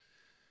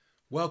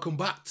Welcome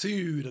back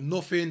to the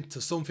Nothing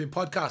to Something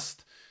podcast.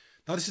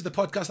 Now, this is the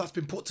podcast that's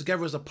been put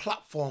together as a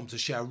platform to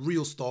share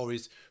real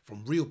stories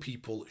from real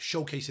people,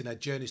 showcasing their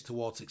journeys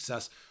towards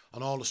success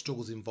and all the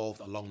struggles involved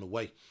along the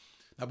way.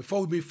 Now, before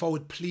we move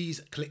forward,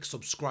 please click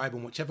subscribe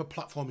on whichever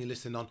platform you're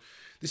listening on.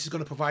 This is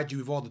going to provide you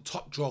with all the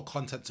top draw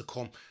content to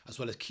come, as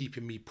well as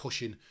keeping me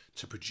pushing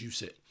to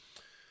produce it.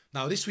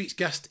 Now, this week's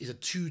guest is a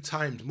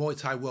two-timed Muay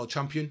Thai world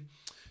champion,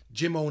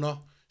 gym owner,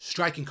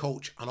 striking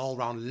coach, and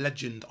all-round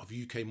legend of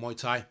UK Muay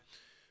Thai.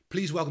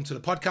 Please welcome to the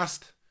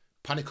podcast,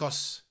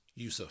 Panicos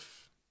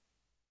Yusuf.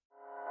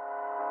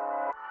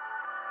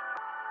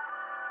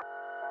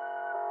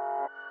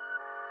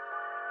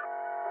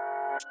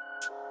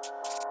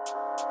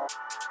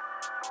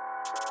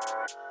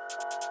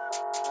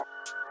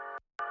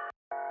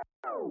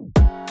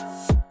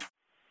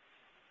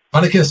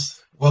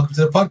 Panicos, welcome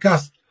to the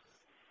podcast.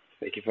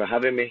 Thank you for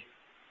having me.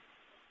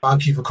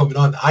 Thank you for coming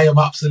on. I am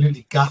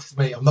absolutely gassed,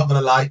 mate. I'm not going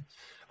to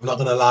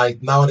lie.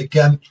 Now and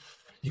again,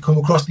 you come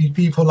across these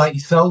people like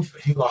yourself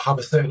who have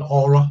a certain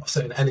aura, a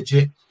certain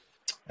energy.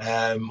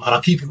 And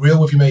I'll keep it real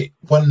with you, mate.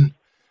 When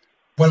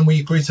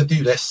we agreed to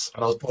do this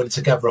and I was putting it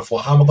together, I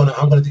thought, I'm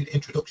gonna do the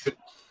introduction.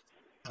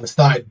 And I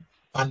started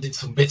banding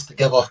some bits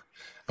together,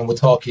 and we're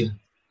talking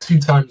two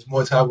times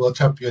Muay Thai world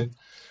champion,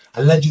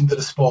 a legend of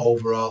the sport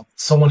overall,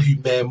 someone who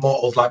mere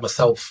mortals like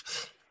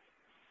myself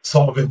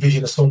sort of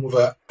envision as someone with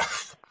a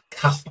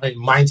cast iron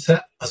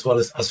mindset as well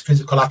as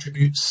physical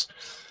attributes.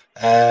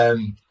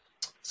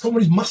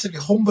 Someone who's massively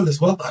humble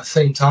as well at the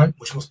same time,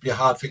 which must be a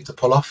hard thing to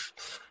pull off.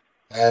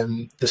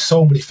 There's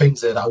so many things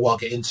there that I want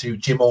to get into: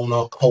 gym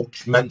owner,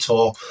 coach,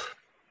 mentor.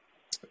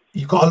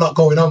 You've got a lot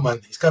going on,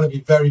 man. It's going to be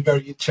very,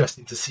 very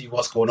interesting to see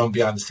what's going on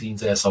behind the scenes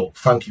there. So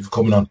thank you for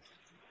coming on.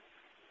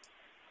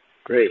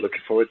 Great.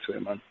 Looking forward to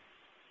it, man.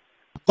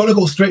 I'm going to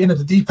go straight into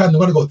the deep end. I'm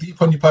going to go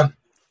deep on you, Pan.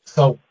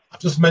 So I've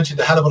just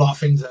mentioned a hell of a lot of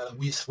things that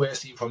we're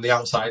seeing from the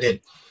outside in.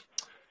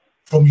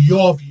 From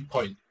your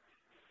viewpoint,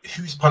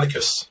 who's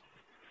Panicos?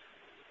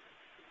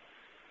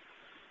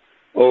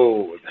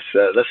 Oh,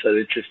 that's an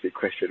interesting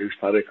question. Who's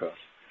Panicos?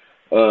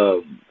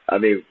 I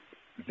mean,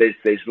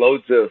 there's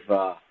loads of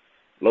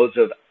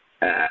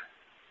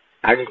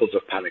angles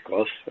of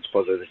Panicos. I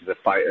suppose there's the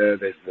fighter,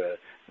 there's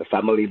the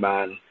family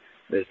man,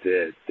 there's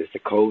the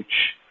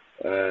coach.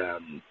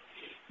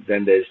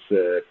 Then there's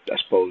I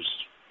suppose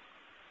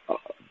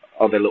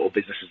other little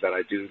businesses that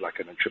I do, like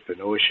an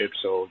entrepreneurship.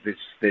 So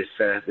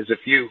there's a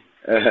few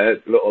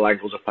little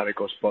angles of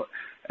Panicos, but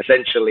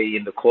essentially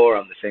in the core,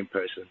 I'm the same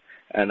person.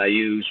 And I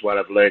use what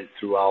I've learned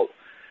throughout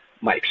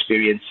my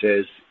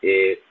experiences,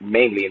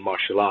 mainly in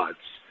martial arts,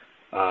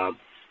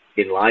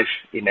 in life,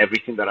 in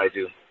everything that I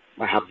do.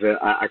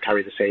 I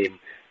carry the same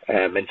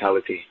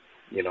mentality,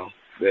 you know,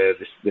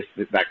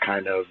 that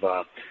kind of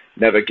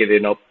never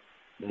giving up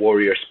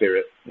warrior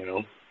spirit, you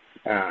know.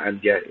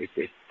 And yeah,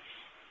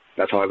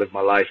 that's how I live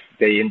my life,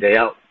 day in, day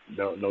out.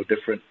 No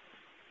different.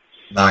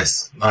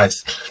 Nice.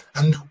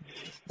 And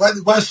where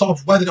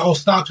did it all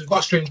start? We've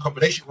got a strange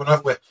combination.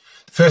 We're with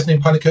first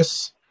name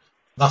Panicos,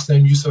 last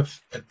name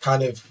Yusuf, and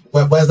kind of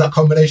where's that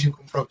combination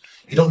come from?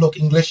 You don't look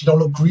English, you don't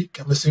look Greek.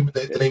 I'm assuming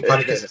the name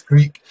Panicos is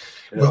Greek.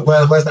 Yeah.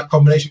 Where's that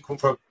combination come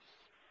from?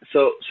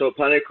 So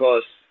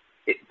Panicos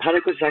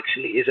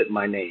actually isn't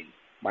my name.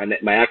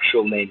 My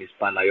actual name is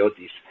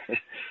Panayotis.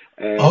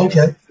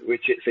 Okay.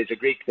 So it's a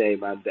Greek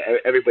name, and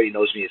everybody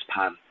knows me as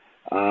Pan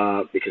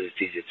because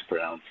it's easier to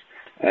pronounce.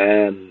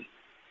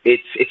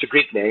 It's a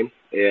Greek name.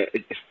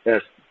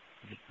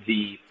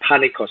 The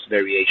Panicos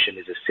variation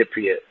is a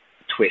Cypriot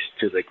twist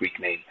to the Greek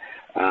name,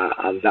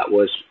 and I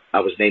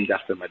was named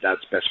after my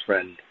dad's best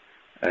friend,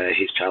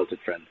 his childhood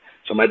friend.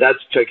 So my dad's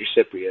Turkish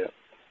Cypriot,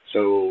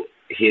 so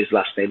his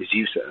last name is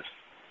Yusuf.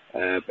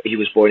 But he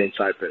was born in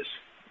Cyprus,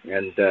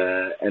 and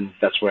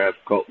that's where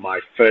I've got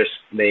my first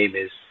name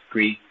is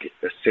Greek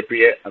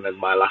Cypriot, and then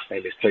my last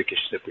name is Turkish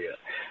Cypriot.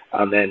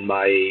 And then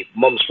my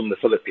mom's from the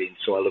Philippines,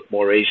 so I look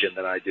more Asian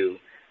than I do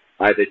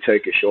either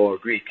Turkish or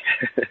Greek.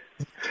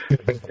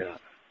 Yeah.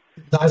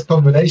 Nice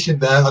combination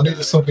there. I knew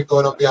there's something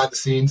going on behind the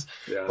scenes,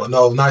 but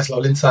no, nice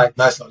little insight.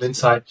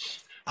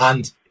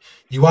 And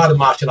you are the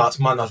martial arts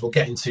man, as we'll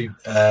get into.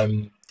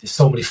 There's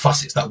so many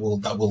facets that we'll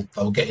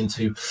get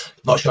into.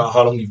 Not sure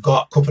how long you've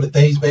got. A couple of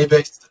days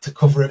maybe to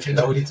cover everything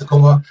that we need to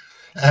cover.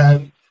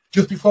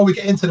 Just before we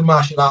get into the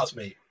martial arts,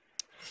 mate,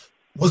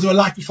 was there a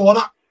life before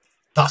that?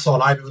 That's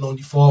all I've ever known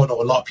you for. I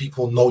know a lot of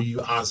people know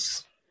you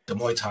as the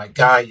Muay Thai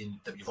guy, and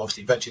you've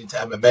obviously ventured into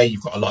MMA.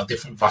 You've got a lot of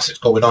different facets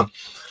going on.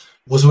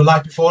 Was there a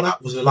life before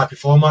that? Was there a life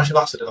before martial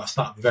arts, or did that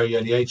start at a very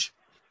early age?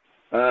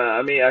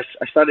 I mean, I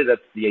started at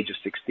the age of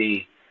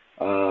 16.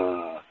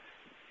 The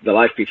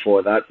life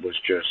before that was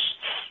just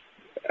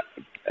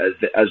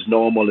as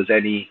normal as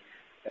any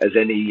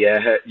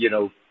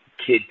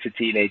kid to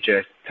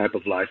teenager type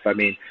of life. I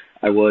mean,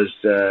 I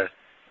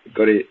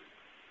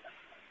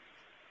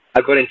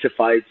got into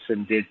fights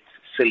and did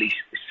silly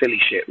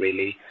shit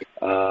really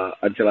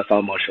until I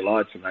found martial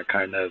arts, and that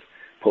kind of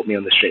put me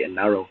on the straight and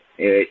narrow.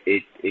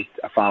 I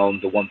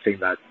found the one thing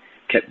that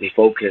kept me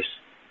focused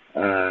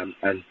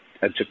and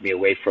took me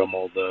away from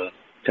all the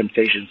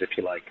temptations, if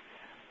you like.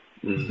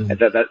 And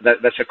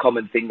that's a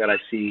common thing that I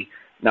see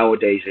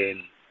nowadays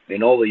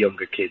in all the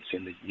younger kids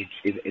in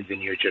the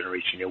new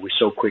generation. We're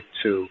so quick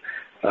to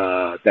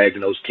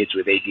diagnose kids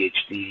with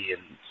ADHD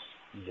and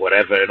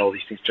whatever and all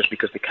these things just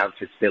because they can't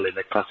sit still in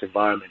a class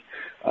environment.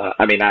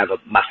 I mean, I have a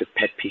massive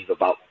pet peeve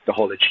about the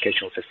whole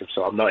educational system,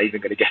 so I'm not even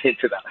going to get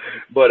into that.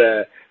 But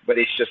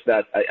it's just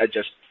that I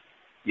just,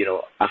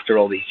 after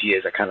all these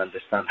years, I can't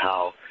understand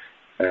how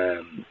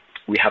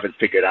we haven't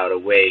figured out a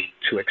way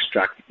to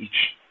extract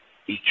each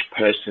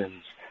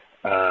person's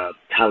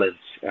talents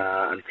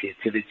and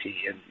creativity,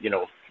 and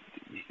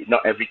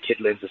not every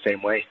kid learns the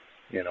same way.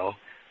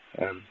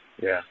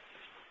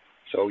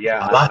 So yeah,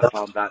 I like I that.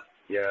 found that.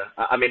 Yeah,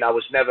 I mean, I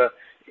was never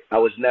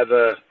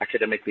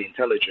academically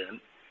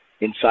intelligent.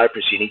 In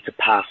Cyprus, you need to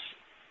pass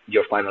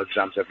your final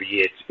exams every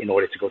year in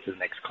order to go to the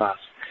next class,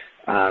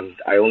 and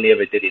I only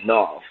ever did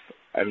enough.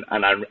 And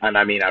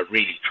I mean, I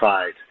really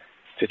tried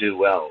to do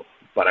well,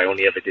 but I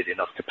only ever did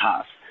enough to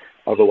pass.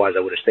 Otherwise, I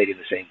would have stayed in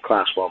the same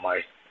class while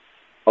my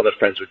other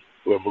friends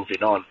were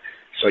moving on.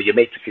 So you're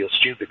made to feel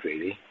stupid,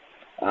 really.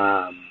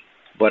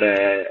 But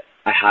I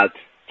had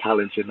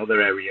talents in other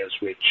areas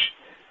which,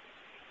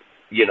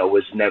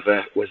 was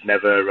never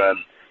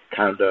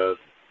kind of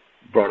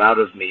brought out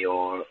of me,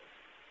 or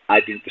I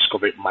didn't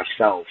discover it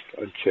myself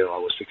until I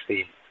was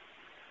 16.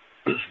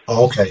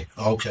 Okay.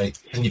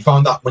 And you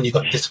found that when you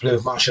got discipline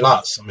of martial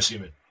arts, I'm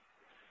assuming.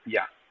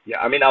 Yeah.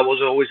 I mean, I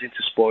was always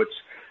into sports.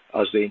 I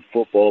was doing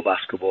football,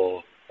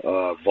 basketball,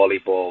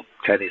 volleyball,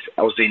 tennis.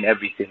 I was doing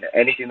everything,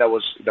 anything that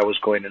was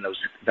going and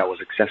that was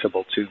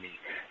accessible to me.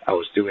 I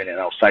was doing it.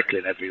 I was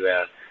cycling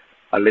everywhere.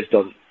 I lived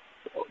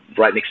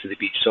right next to the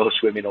beach, so I was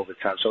swimming all the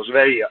time. So I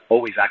was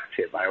always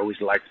active. I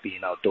always liked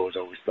being outdoors. I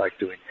always liked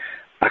doing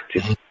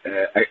activities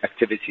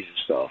and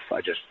stuff.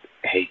 I just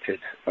hated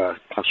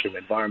classroom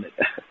environment.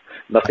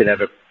 Nothing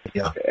ever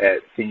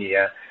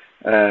thingy.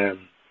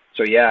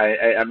 So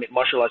yeah, I mean,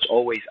 martial arts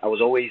I was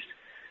always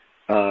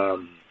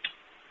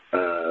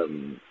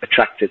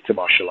attracted to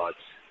martial arts.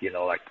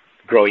 Like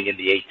growing in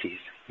the 80s,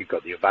 you've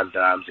got your Van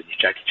Dammes and your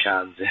Jackie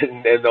Chans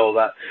and all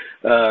that.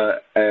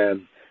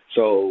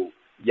 So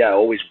yeah, I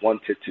always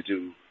wanted to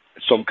do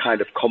some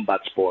kind of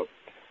combat sport,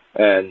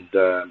 and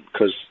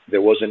because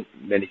there wasn't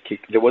any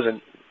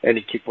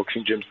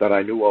kickboxing gyms that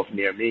I knew of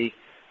near me,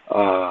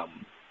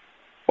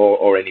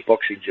 or any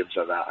boxing gyms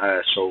like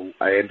that. So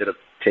I ended up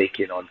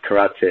taking on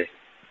karate.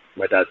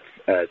 My dad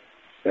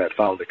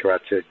found a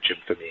karate gym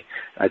for me.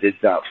 I did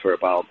that for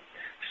about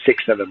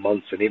 6-7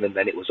 months, and even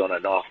then it was on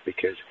and off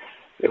because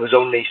there was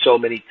only so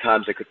many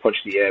times I could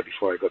punch the air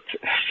before I got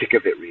sick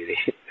of it, really.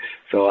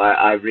 So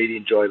I really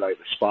enjoy like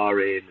the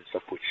sparring and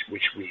stuff,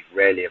 which we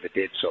rarely ever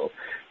did. So,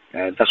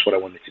 and that's what I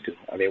wanted to do.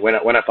 I mean,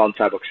 when I found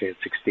Thai boxing at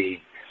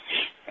 16,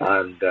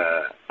 and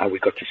we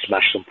got to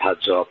smash some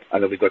pads up,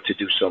 and then we got to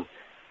do some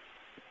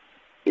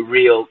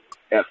real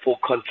full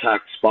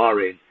contact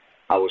sparring,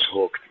 I was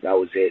hooked. That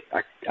was it.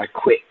 I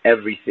quit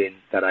everything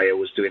that I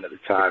was doing at the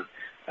time,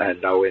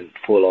 and I went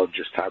full on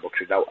just Thai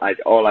boxing.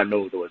 All I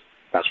know was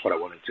that's what I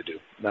wanted to do.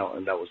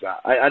 And that was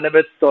that. I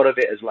never thought of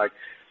it as like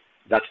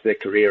that's the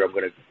career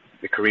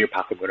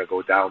path I'm gonna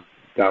go down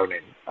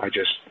in. I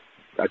just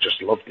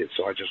loved it,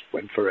 so I just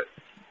went for it.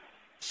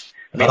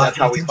 I mean, that's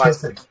how we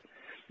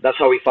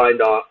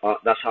find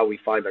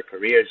our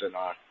careers and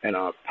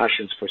our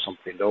passions for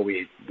something. Though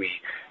we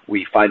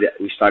find it,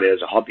 we start it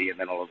as a hobby, and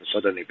then all of a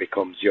sudden it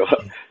becomes your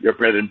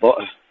bread and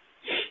butter.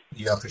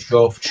 Yeah, for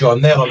sure.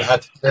 Nail on the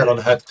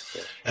head.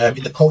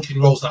 In the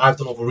coaching roles that I've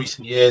done over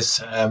recent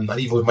years, and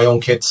even with my own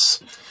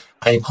kids,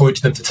 I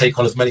encourage them to take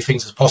on as many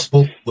things as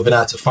possible with an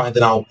eye to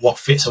finding out what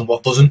fits and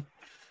what doesn't,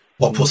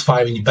 what puts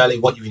fire in your belly,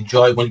 what you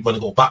enjoy, what you want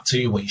to go back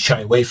to, what you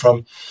shy away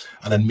from,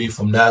 and then move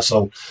from there.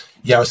 So,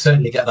 yeah, I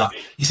certainly get that.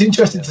 It's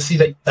interesting to see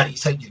that you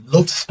said you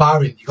loved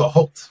sparring. You got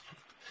hooked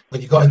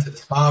when you got into the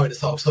sparring at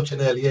sort of such an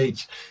early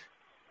age.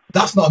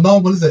 That's not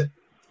normal, is it?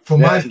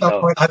 From my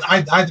standpoint, no.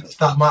 I didn't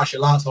start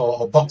martial arts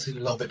or boxing a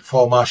little bit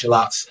before martial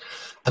arts,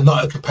 and not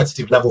at a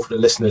competitive level for the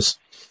listeners,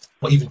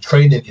 but even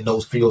training in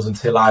those fields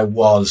until I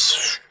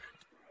was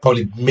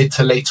probably mid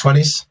to late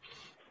 20s,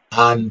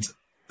 and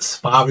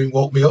sparring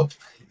woke me up.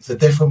 It's a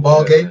different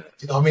ball game.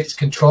 You know what I mean? It's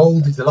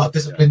controlled. There's a lot of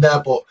discipline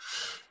there, but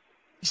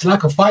it's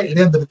like a fight at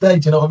the end of the day.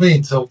 Do you know what I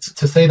mean? So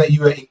to say that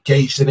you were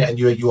engaged in it and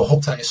you were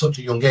hooked at it at such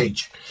a young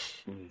age,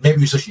 maybe it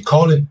was just your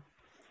calling.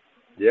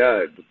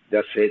 Yeah,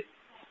 that's it.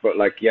 But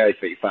like, yeah,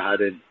 if I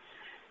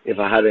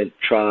hadn't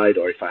tried,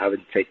 or if I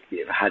hadn't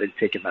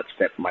taken that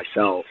step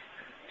myself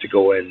to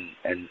go and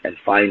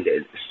find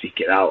it,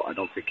 seek it out, I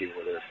don't think it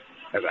would have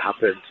ever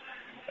happened.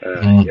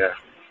 Yeah.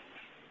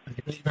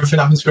 Everything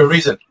happens for a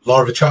reason.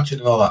 Law of attraction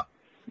and all that.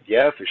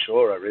 Yeah, for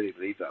sure. I really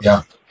believe that. Yeah.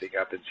 I think it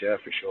happens. Yeah,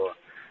 for sure.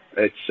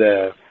 It's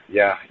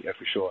yeah,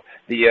 for sure.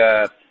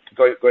 The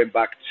going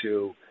back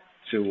to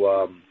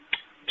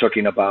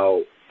talking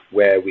about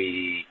where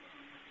we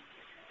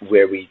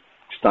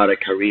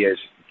started careers,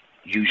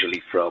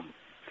 usually from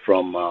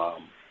a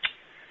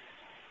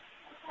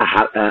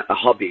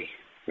hobby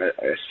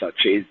as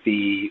such. Is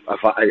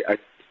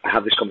I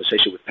have this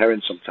conversation with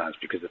parents sometimes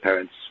because the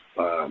parents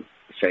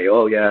say,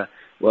 "Oh yeah,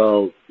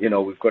 well,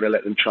 we've got to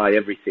let them try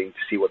everything to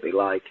see what they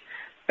like."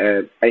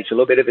 And it's a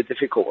little bit of a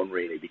difficult one,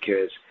 really,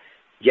 because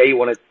yeah, you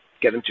want to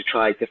get them to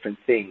try different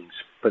things,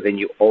 but then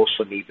you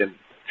also need them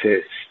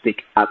to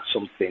stick at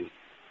something,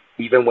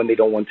 even when they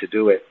don't want to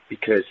do it,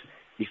 because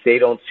if they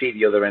don't see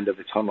the other end of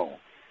the tunnel,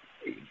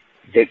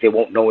 they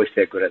won't know if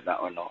they're good at that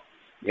or not.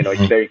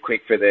 It's very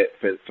quick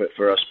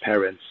for us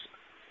parents,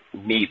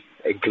 me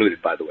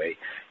included, by the way,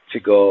 to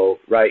go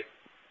right.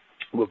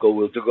 We'll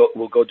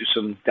go do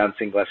some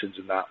dancing lessons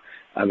and that,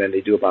 and then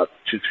they do about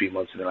 2-3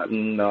 months, and they're like,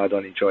 no, I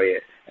don't enjoy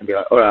it, and be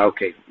like, all right,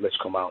 okay, let's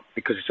come out,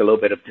 because it's a little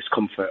bit of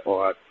discomfort,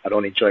 or I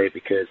don't enjoy it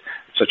because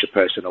I'm such a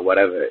person or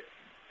whatever.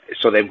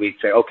 So then we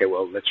say, okay,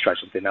 well, let's try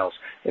something else.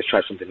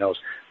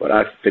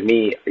 But for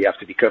me, you have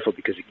to be careful,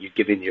 because you're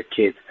giving your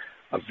kid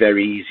a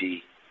very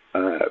easy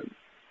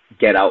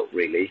get out,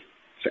 really.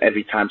 So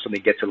every time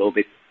something gets a little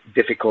bit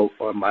difficult,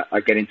 or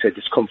I get into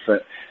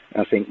discomfort,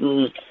 I think,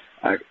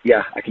 I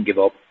can give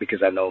up,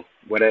 because I know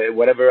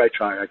whatever I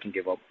try, I can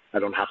give up. I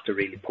don't have to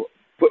really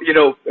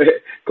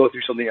go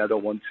through something I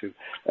don't want to.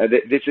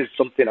 This is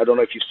something, I don't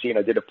know if you've seen,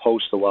 I did a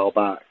post a while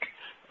back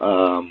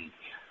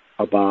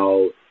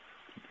about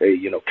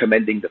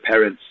commending the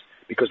parents,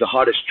 because the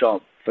hardest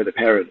job for the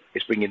parent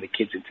is bringing the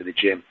kids into the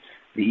gym.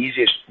 The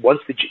easiest,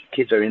 once the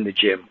kids are in the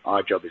gym,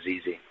 our job is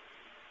easy.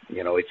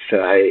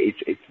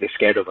 It's they're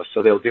scared of us,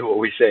 so they'll do what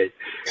we say.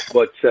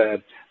 But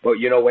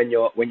when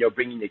you're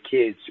bringing your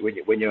kids,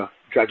 when you're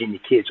dragging your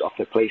kids off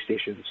their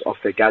PlayStations,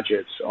 off their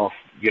gadgets, off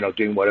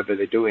doing whatever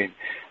they're doing,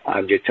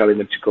 and you're telling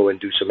them to go and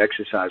do some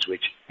exercise,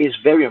 which is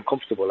very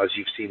uncomfortable, as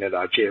you've seen at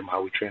our gym,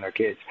 how we train our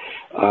kids.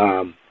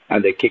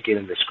 And they're kicking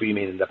and they're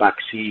screaming in the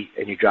back seat,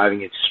 and you're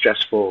driving. It's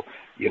stressful.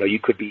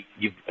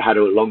 You've had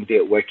a long day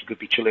at work. You could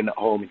be chilling at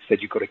home.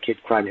 Instead, you've got a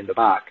kid crying in the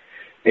back,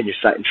 and you're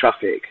sat in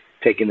traffic,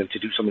 taking them to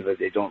do something that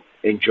they don't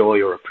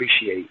enjoy or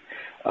appreciate.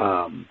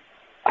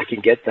 I can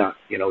get that.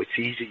 It's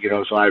easy.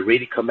 So I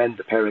really commend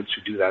the parents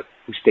who do that,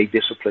 who stay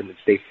disciplined and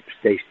stay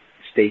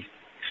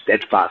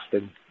steadfast,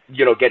 and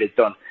get it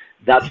done.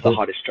 That's the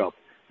hardest job.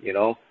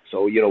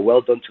 So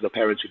well done to the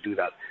parents who do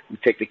that. We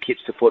take the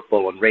kids to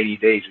football on rainy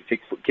days. We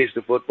take kids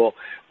to football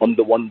on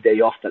the one day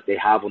off that they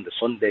have on the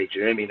Sunday. Do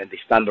you know what I mean? And they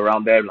stand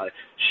around there like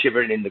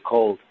shivering in the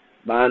cold.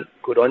 Man,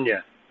 good on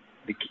you.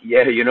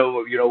 Yeah, you know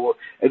what,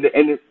 and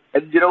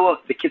you know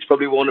what? The kids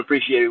probably won't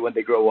appreciate it when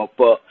they grow up,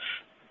 but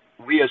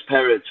we as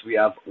parents, we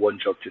have one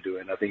job to do,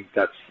 and I think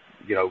that's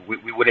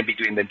we wouldn't be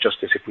doing them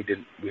justice if we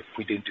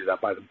didn't do that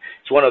by them.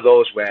 It's one of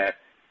those where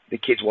the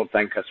kids won't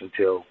thank us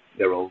until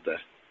they're older.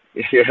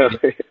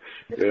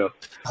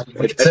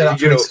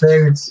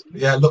 Experience.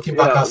 Yeah, looking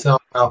back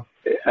ourselves now.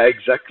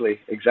 Exactly.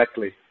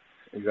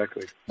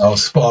 Oh,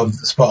 spot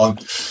on.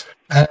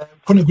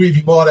 Couldn't agree with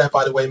you more there,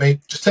 by the way,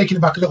 mate. Just taking it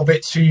back a little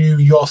bit to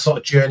your sort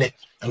of journey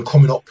and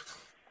coming up.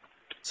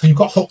 So you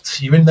got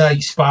hooked, you're in there,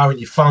 you're sparring,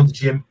 you found the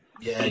gym,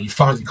 you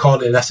found your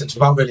calling in essence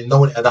without really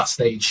knowing it at that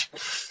stage.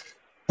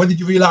 When did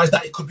you realise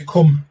that it could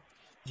become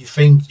you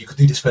think you could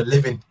do this for a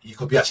living, you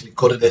could be actually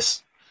good at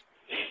this?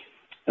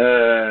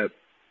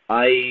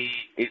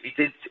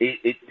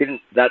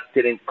 That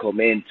didn't come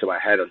into my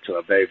head until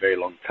a very, very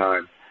long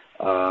time.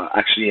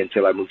 Actually,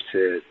 until I moved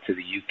to the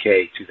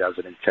UK,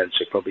 2010.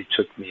 So it probably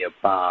took me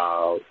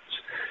about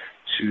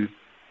 10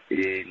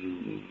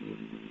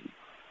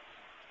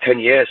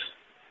 years.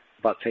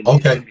 About 10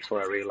 years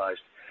before I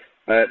realized.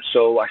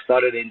 So I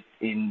started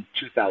in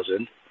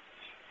 2000.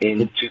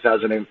 In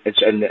 2000, and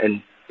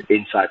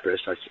in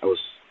Cyprus,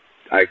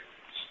 I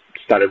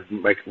started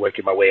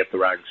working my way up the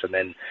ranks, and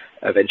then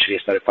eventually I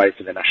started fighting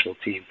for the national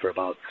team for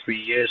about 3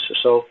 years or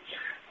so.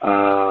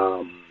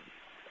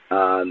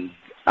 And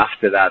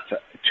after that,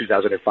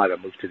 2005, I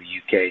moved to the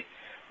UK.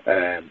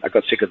 I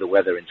got sick of the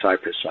weather in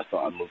Cyprus, so I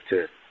thought I'd move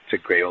to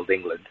grey old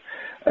England.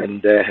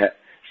 And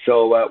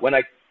so when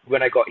I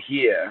got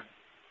here,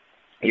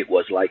 it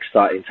was like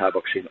starting Thai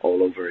boxing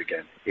all over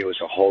again. It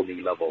was a whole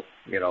new level.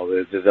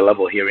 The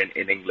level here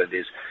in England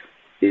is,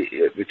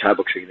 the Thai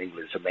boxing in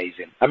England is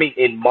amazing. I mean,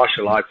 in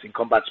martial arts, in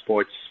combat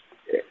sports,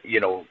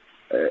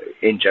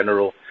 in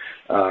general.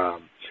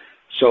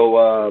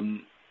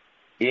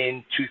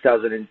 In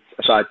 2000,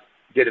 so I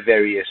did a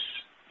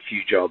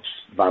few jobs,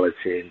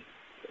 valeting,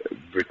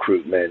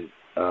 recruitment,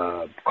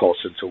 call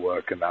center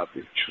work, and that,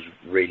 which was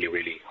really,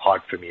 really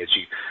hard for me, as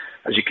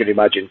you can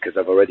imagine, because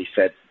I've already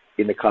said,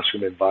 in the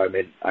classroom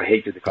environment, I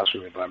hated the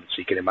classroom environment, so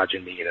you can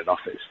imagine me in an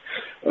office.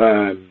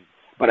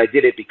 But I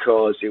did it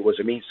because it was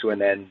a means to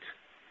an end,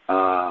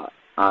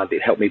 and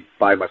it helped me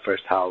buy my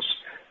first house.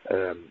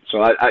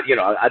 So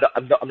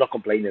I'm not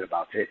complaining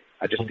about it.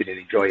 I just didn't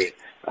enjoy it.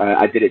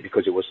 I did it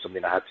because it was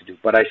something I had to do.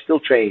 But I still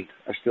trained.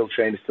 I still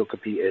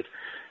competed.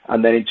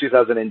 And then in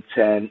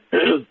 2010,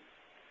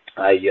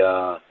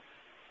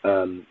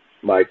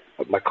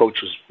 my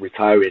coach was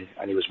retiring,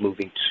 and he was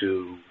moving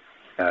to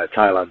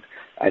Thailand,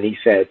 and he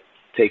said,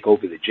 take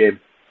over the gym.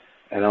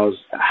 And I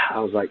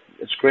was like,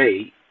 it's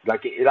great.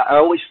 Like, I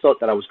always thought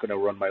that I was going to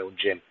run my own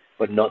gym,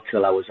 but not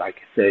till I was like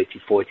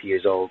 30, 40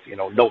 years old.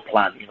 No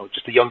plan.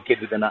 Just a young kid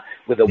with a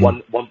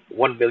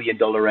 $1 million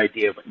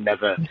idea, but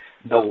never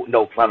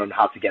no plan on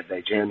how to get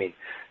there. Do you know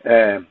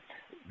what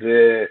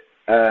I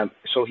mean?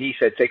 So he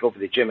said, take over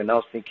the gym, and I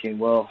was thinking,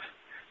 well,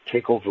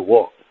 take over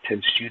what?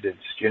 10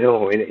 students,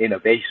 in a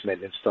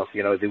basement and stuff.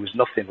 There was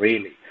nothing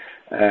really,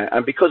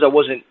 and because I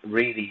wasn't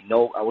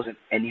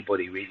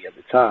anybody really at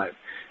the time.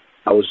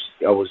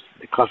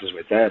 The classes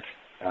were dead.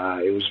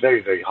 It was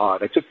very, very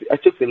hard. I took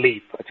the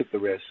leap. I took the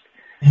risk.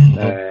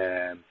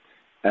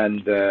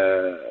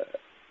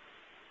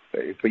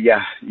 But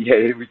yeah,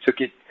 we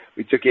took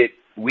it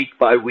week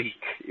by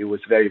week. It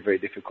was very, very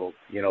difficult.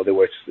 I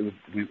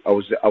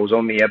was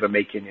only ever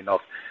making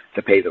enough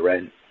to pay the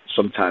rent.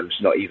 Sometimes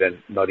not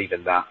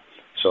even that.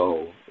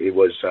 So it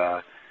was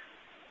a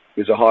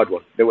hard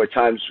one. There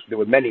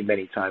were many,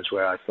 many times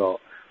where I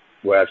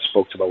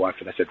spoke to my wife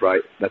and I said,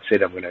 right, that's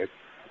it. I'm going to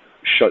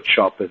shut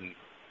shop and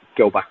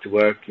go back to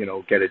work,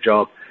 get a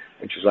job.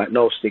 And she was like,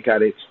 no, stick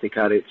at it.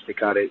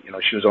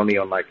 She was only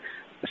on like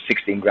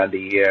 16 grand a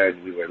year,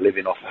 and we were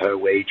living off her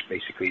wage,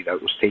 basically. That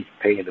was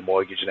paying the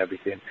mortgage and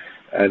everything.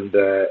 And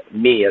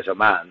me as a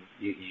man,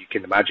 you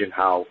can imagine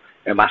how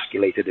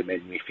emasculated it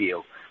made me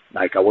feel.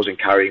 Like I wasn't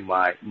carrying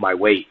my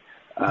weight.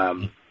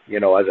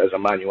 As a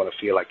man, you want to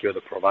feel like you're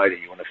the provider.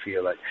 You want to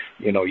feel like,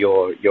 you're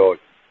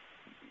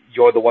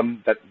the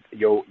one that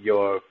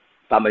your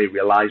family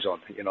relies on,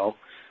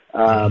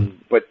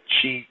 But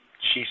she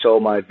saw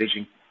my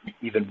vision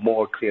even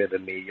more clear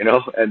than me,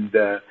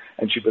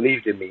 and she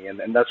believed in me,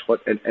 and that's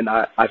what, and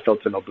I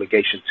felt an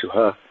obligation to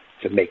her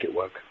to make it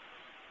work,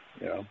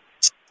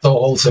 So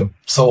wholesome.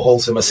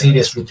 I see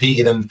this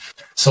repeated and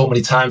so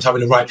many times,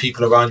 having the right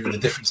people around you and the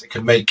difference it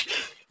can make.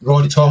 You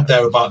already talked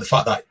there about the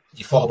fact that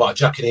you thought about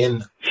jacking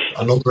in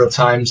a number of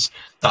times.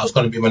 That was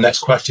going to be my next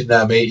question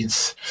there,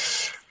 mate.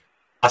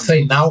 I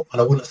say now,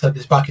 and I wouldn't have said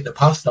this back in the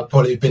past, I'd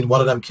probably been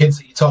one of them kids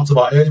that you talked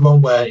about earlier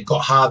on where it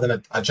got hard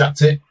and I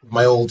jacked it,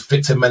 my old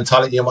victim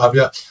mentality and what have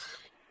you.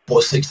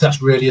 But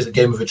success really is a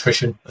game of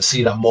attrition. I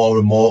see that more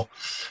and more.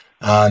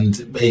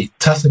 And mate,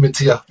 testament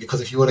to you,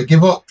 because if you would have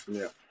give up,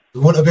 we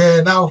wouldn't have been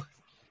here now.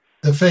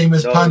 The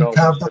famous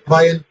carved up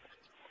lion.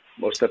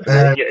 Most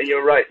definitely. And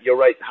you're right.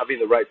 Having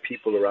the right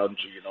people around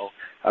you,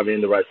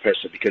 having the right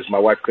person, because my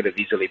wife could have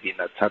easily been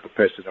that type of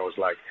person that was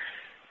like,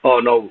 oh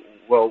no,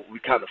 well, we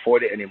can't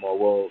afford it anymore.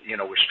 Well,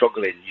 we're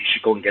struggling. You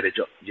should go and get a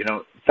job.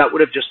 That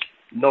would have just,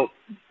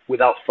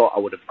 without thought, I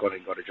would have gone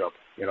and got a job,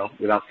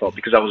 without thought,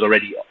 because I was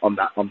already on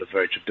the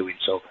verge of doing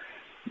so,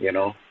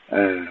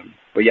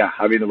 But yeah,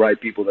 having the right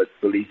people that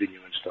believe in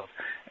you and stuff.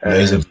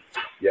 Amazing.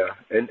 Yeah.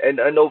 And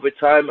over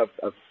time,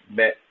 I've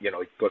met,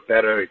 it got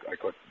better. I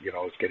got, I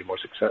was getting more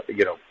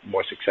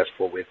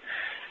successful with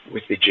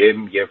the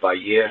gym year by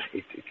year.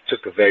 It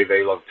took a very,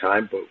 very long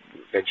time, but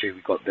eventually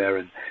we got there.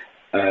 And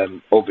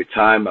over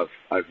time,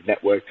 I've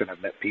networked and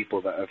I've met people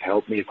that have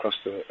helped me across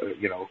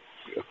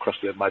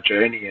my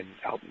journey and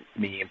helped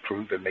me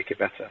improve and make it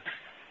better.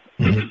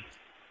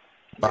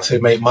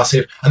 Massive, mate,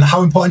 massive. And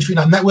how important do you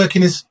think that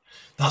networking is?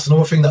 That's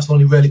another thing that's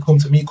only really come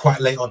to me quite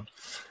late on.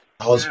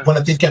 When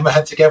I did get my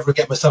head together,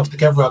 get myself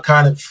together,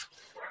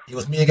 it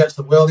was me against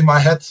the world in my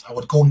head. I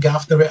would go and get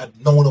after it, and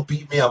no one will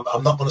beat me.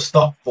 I'm not going to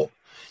stop. But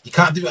you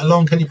can't do it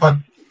alone, can you,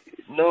 Pan?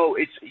 No,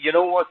 it's,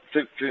 what,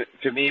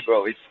 for me,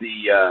 bro, it's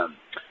the,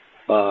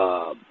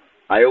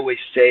 I always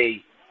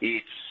say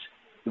it's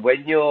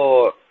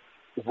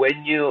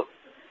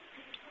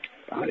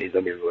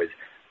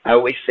I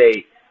always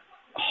say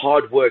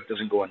hard work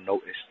doesn't go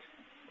unnoticed.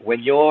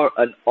 When you're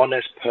an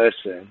honest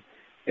person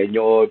and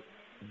you're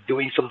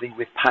doing something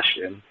with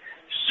passion,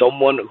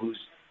 someone who's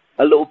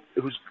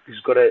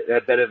got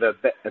a bit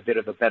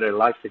of a better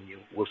life than you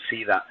will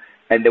see that,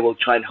 and they will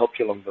try and help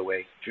you along the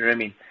way. Do you know what I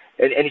mean?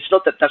 And it's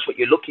not that that's what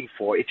you're looking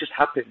for. It just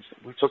happens.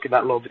 We're talking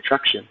about law of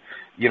attraction.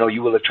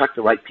 You will attract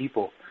the right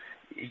people.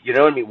 You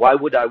know what I mean? Why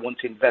would I want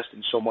to invest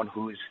in someone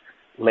who's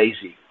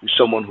lazy, who's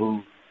someone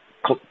who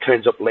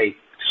turns up late,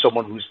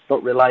 someone who's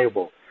not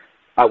reliable?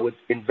 I would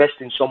invest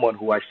in someone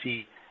who I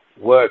see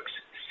works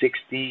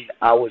 16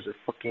 hours a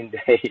fucking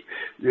day.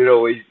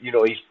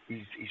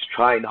 He's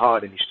trying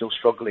hard and he's still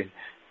struggling.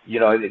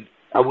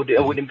 I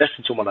would invest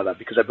in someone like that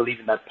because I believe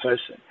in that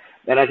person.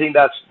 And I think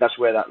that's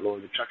where that law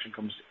of attraction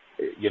comes,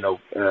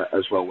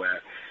 as well,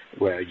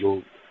 where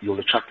you'll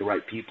attract the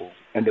right people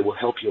and they will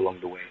help you along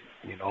the way.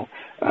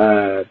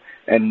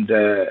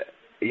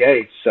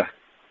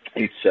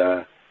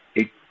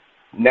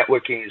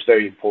 Networking is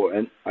very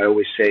important. I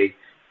always say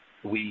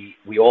we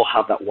all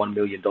have that $1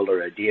 million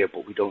idea,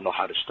 but we don't know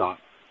how to start.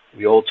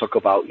 We all talk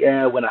about,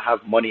 when I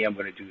have money, I'm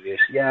going to do this.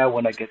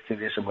 When I get to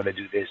this, I'm going to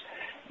do this.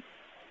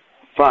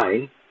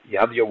 Fine, you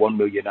have your 1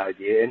 million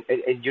idea,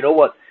 and you know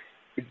what?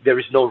 There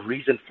is no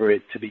reason for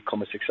it to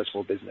become a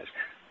successful business,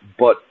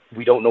 but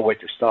we don't know where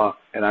to start.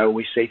 And I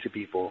always say to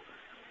people,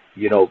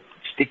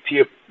 stick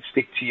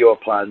to your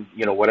plan,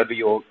 whatever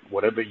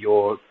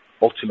your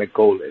ultimate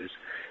goal is,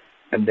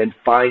 and then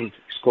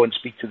Go and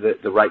speak to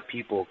the right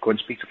people. Go and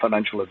speak to a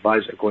financial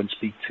advisor. Go and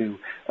speak to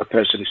a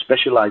person who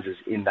specializes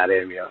in that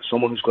area.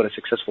 Someone who's got a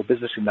successful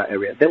business in that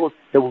area. They'll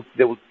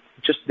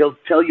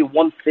tell you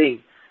one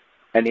thing,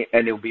 and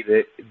it'll be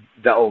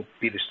that'll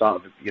be the start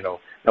of it.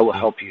 That will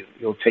help you.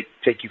 It'll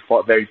take you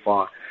far, very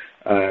far.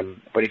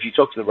 But if you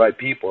talk to the right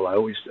people, I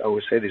always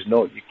say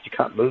you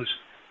can't lose.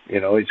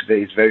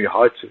 It's very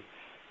hard to,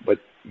 but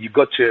you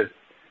got to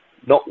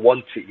not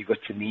want it. You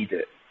got to need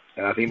it.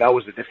 And I think that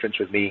was the difference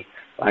with me.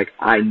 Like,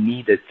 I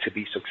needed to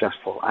be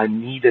successful. I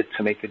needed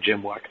to make the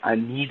gym work. I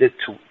needed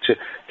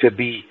to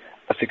be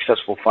a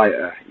successful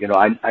fighter.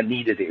 I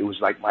needed it. It was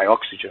like my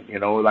oxygen.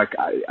 Like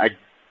I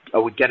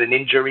would get an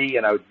injury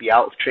and I would be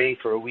out of training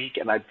for a week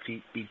and I'd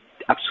be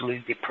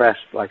absolutely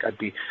depressed. Like, I'd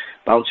be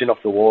bouncing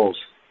off the walls.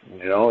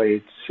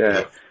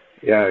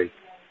 Yeah.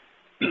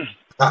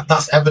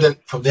 That's evident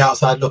from the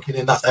outside looking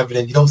in. That's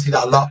evident. You don't see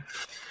that a lot.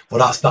 Well,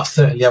 that's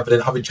certainly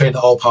evident. Having trained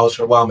at All Powers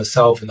for a while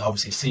myself, and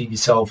obviously seeing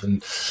yourself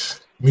and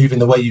moving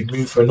the way you've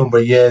moved for a number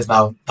of years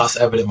now, that's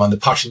evident, man. The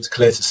passion's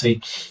clear to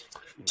see.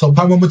 So,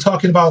 Pam, when we're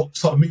talking about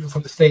sort of moving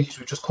from the stages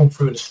we've just come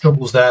through and the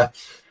struggles there,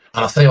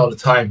 and I say all the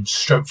time,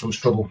 strength from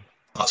struggle.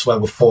 That's where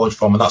we're forged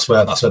from, and that's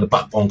where the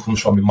backbone comes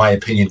from, in my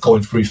opinion,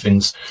 going through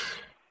things.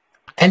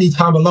 Any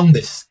time along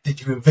this, did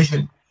you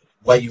envision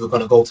where you were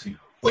going to go to,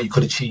 what you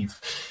could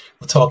achieve?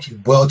 We're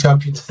talking world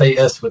champion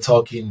status. We're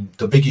talking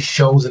the biggest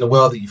shows in the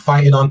world that you're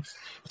fighting on.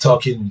 We're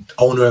talking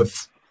owner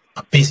of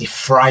a busy,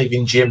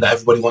 thriving gym that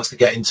everybody wants to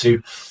get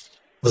into.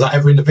 Was that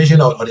ever in the vision,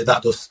 or did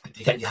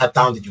you get your head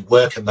down, did you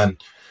work, and then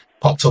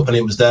popped up and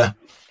it was there?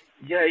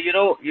 Yeah,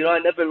 I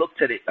never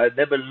looked at it. I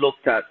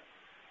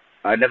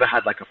never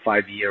had like a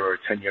 5-year or a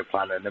 10-year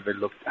plan. I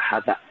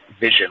had that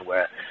vision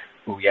where,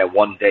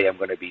 one day I'm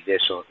going to be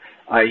this. Or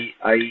I'm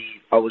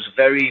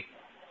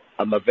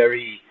a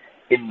very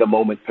in the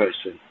moment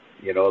person.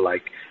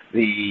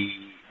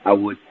 I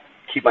would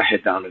keep my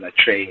head down and I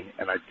train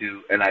and I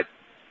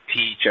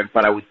teach,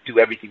 but I would do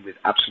everything with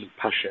absolute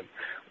passion.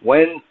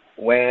 When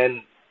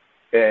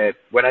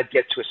I'd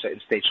get to a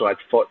certain stage, so I'd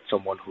fought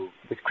someone who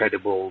with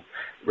credible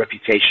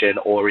reputation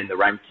or in the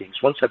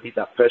rankings. Once I beat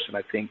that person,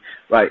 I think,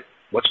 right,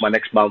 what's my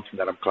next mountain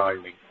that I'm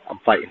climbing? I'm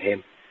fighting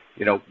him,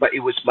 But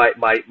it was my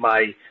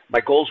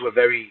goals were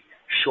very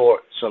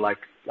short, so like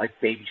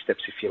baby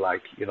steps, if you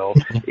like,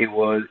 It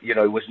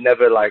was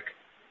never like.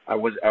 I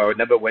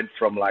never went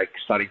from like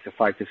starting to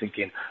fight to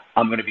thinking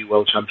I'm going to be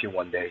world champion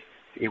one day.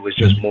 It was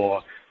just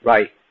more,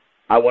 right,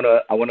 I want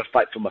to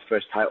fight for my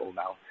first title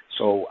now.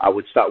 So I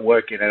would start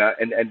working and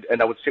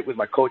I would sit with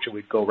my coach and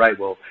we'd go, right,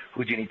 well,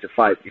 who do you need to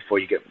fight before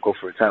you go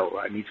for a title?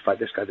 Right? I need to fight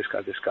this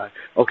guy.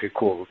 Okay,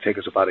 cool. It'll take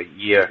us about a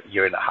year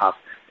and a half.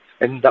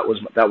 And that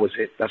was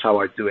it. That's how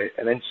I do it.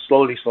 And then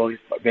slowly,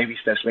 baby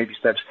steps,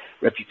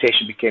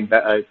 reputation became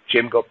better.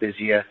 Gym got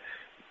busier.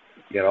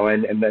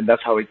 And then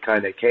that's how it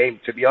kind of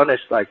came. To be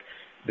honest, like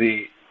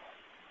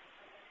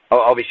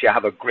obviously I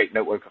have a great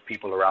network of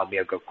people around me.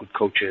 I've got good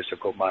coaches.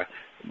 I've got my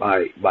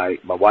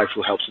wife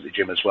who helps at the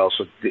gym as well.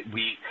 So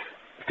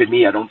for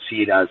me, I don't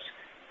see it as,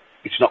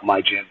 it's not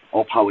my gym.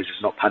 All Powers is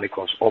not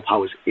Panicos. All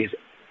Powers is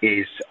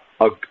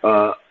a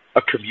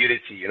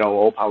community.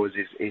 All Powers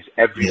is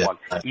everyone.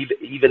 Yeah.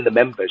 Even the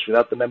members.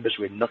 Without the members,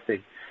 we're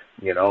nothing.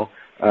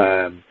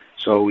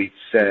 So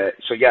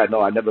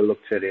I never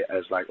looked at it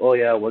as like, oh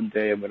yeah, one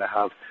day I'm going to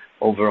have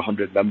over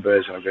 100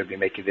 members and I'm going to be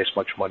making this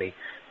much money.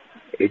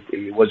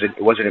 It wasn't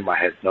in my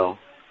head. No.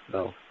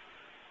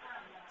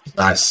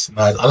 Nice.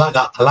 I like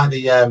that. I like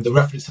the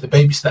reference to the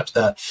baby steps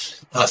there.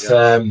 That's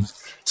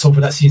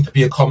something that seems to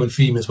be a common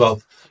theme as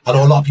well. I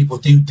know a lot of people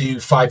do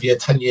 5-year,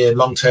 10-year,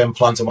 long-term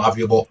plans and what have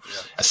you, but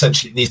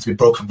essentially it needs to be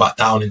broken back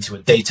down into a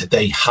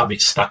day-to-day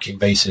habit stacking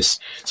basis,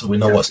 so we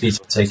know what's needs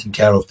to be taken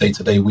care of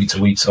day-to-day,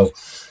 week-to-week. So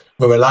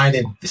we're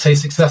aligning. They say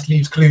success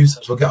leaves clues,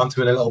 as we'll get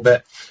onto in a little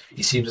bit.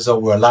 It seems as though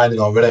we're aligning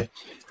already.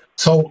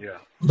 So,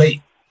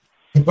 mate,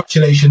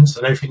 congratulations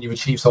on everything you've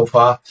achieved so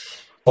far,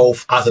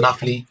 both as an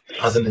athlete,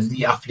 as an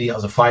elite athlete,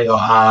 as a fighter,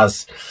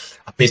 as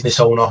a business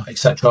owner,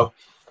 etc.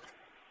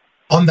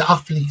 On the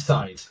athlete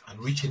side and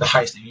reaching the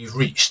heights that you've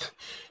reached,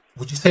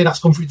 would you say that's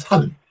come through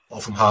talent or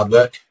from hard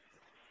work,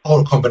 or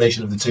a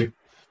combination of the two?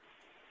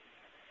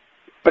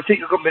 I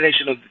think a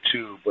combination of the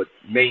two, but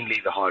mainly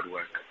the hard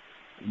work.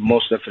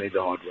 Most definitely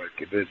the hard work.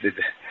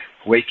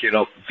 Waking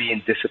up,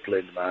 being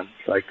disciplined, man.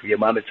 Like the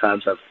amount of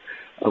times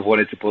I've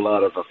wanted to pull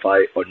out of a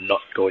fight or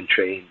not go and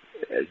train.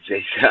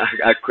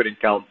 I couldn't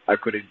count. I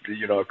couldn't give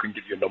you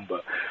a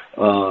number.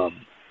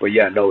 But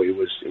yeah, no, it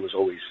was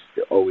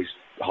always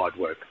hard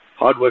work.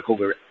 Hard work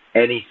over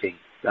anything.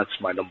 That's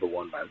my number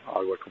one, man.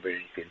 Hard work over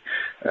anything.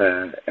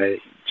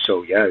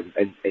 So yeah,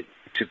 and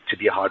to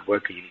be a hard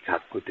worker, you need to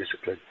have good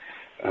discipline,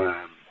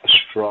 a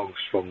strong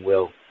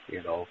will.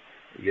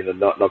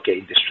 Not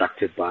getting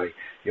distracted by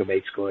your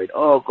mates going,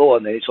 oh, go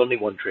on then, it's only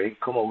one drink.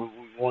 Come on,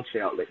 we want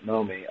the outlet.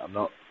 No, mate, I'm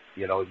not.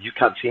 You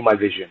can't see my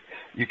vision.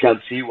 You can't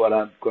see what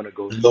I'm gonna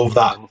go. Love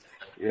that.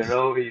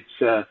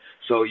 It's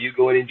so you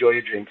go and enjoy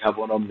your drink. Have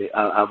one on me.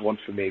 Have one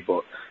for me,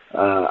 but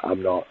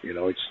I'm not.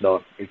 It's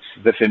not.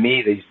 But for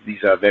me,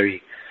 these are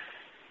very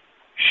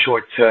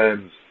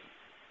short-term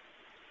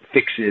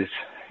fixes,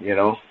 you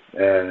know.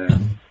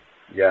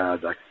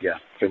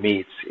 For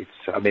me, it's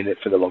I'm in it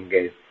for the long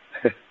game.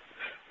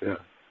 Yeah.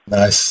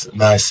 Nice.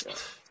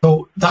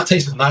 So that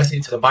takes us nicely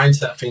into the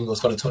mindset thing I was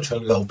going to touch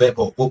on a little bit,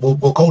 but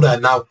we'll go there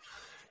now.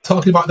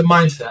 Talking about the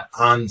mindset,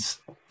 and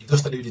you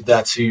just alluded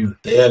there to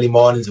the early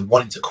mornings and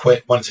wanting to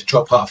quit, wanting to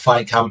drop out of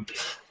fight camp,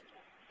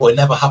 but it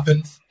never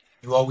happened.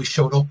 You always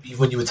showed up, even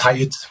when you were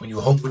tired, when you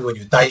were hungry, when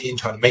you were dieting,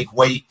 trying to make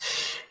weight,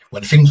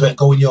 when things weren't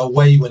going your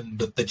way, when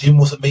the gym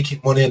wasn't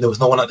making money and there was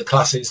no one at the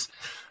classes.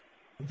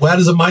 Where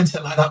does a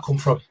mindset like that come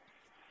from?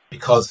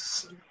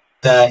 Because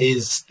there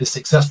is the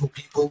successful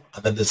people,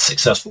 and then there's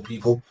successful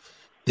people.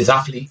 There's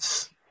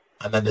athletes,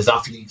 and then there's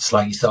athletes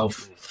like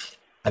yourself.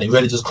 And it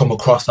really does come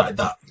across like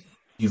that.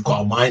 You've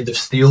got a mind of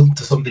steel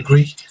to some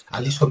degree,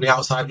 at least from the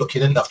outside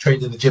looking in. I've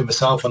trained in the gym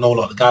myself. I know a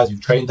lot of the guys who've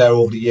trained there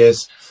over the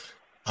years,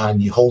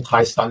 and you hold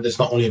high standards,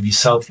 not only of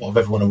yourself, but of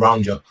everyone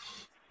around you.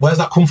 Where's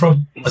that come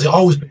from? Has it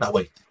always been that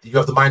way? Do you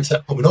have the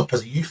mindset coming up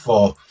as a youth,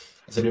 or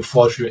has it been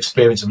forged through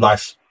experience of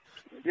life?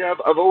 Yeah,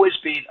 I've always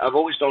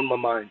known my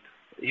mind.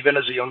 Even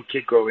as a young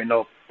kid growing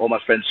up, all my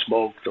friends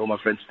smoked, all my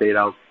friends stayed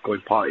out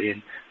going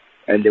partying,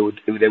 and they would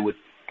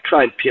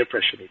try and peer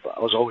pressure me, but I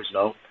was always,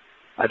 no,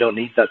 I don't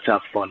need that to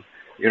have fun.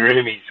 You know what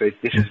I mean? So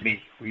this is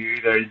me. You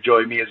either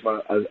enjoy me as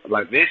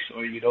like this,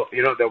 or you know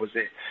that was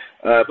it.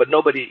 But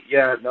nobody,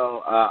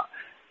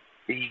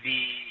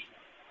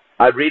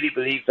 I really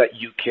believe that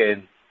you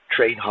can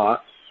train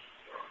hard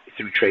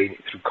through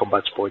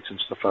combat sports and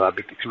stuff like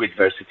that, through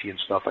adversity and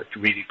stuff. I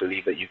really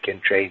believe that you can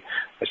train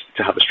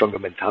to have a stronger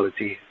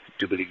mentality. I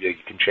do believe that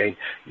you can train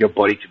your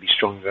body to be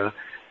stronger,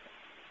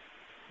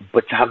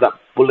 but to have that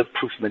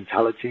bulletproof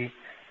mentality,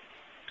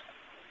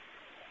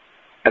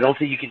 I don't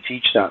think you can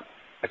teach that.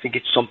 I think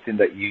it's something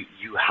that you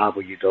have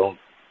or you don't.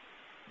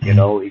 You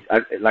know,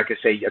 like I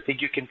say, I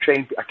think you can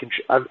train.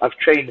 I've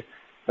trained.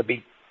 I've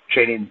been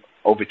training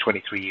over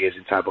 23 years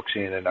in Thai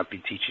boxing, and I've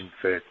been teaching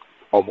for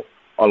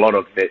a lot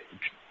of it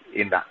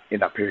in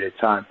that period of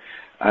time.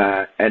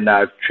 And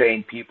I've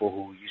trained people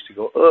who used to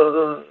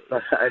go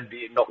and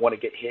not want to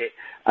get hit,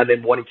 and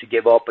then wanting to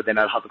give up. But then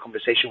I'll have a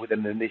conversation with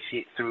them, and they see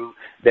it through.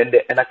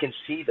 And I can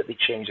see that they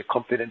change. Their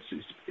confidence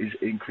is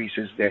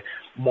increases. They're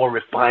more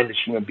refined as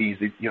human beings.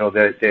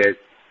 They're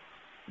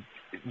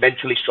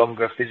mentally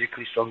stronger,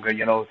 physically stronger.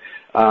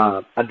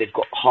 And they've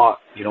got heart.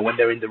 When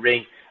they're in the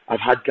ring, I've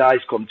had guys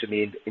come to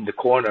me in the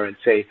corner and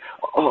say,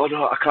 "Oh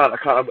no, I can't.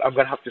 I'm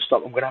gonna have to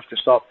stop.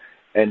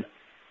 And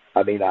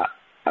I mean,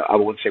 I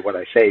won't say what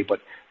I say,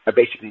 but I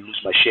basically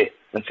lose my shit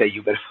and say,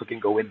 "You better fucking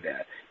go in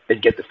there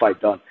and get the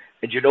fight done."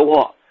 And you know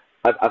what?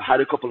 I've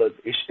had a couple of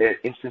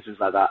instances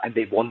like that, and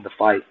they won the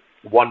fight.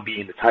 One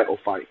being the title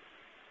fight.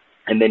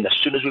 And then as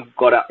soon as we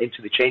got out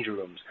into the changing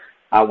rooms,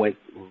 I went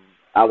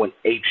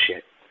ape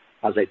shit.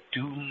 I was like,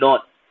 "Do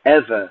not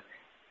ever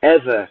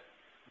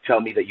tell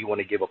me that you want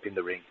to give up in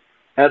the ring,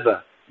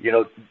 ever.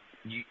 You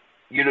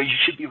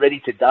should be ready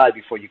to die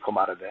before you come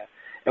out of there."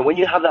 And when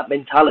you have that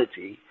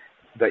mentality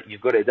that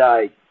you've got to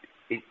die,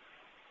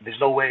 there's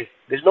no way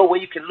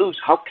you can lose.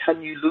 How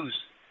can you lose?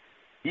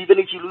 Even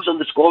if you lose on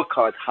the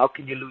scorecard, how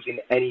can you lose in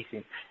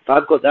anything? If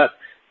I've got that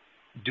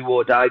do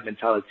or die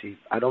mentality,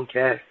 I don't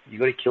care. You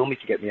got to kill me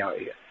to get me out of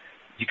here.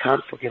 You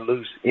can't fucking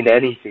lose in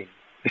anything.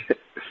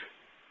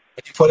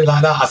 If you put it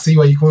like that, I see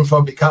where you're coming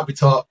from. It can't be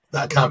taught.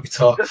 That can't be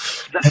taught.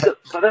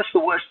 But that's the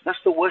worst.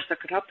 That's the worst that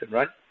could happen,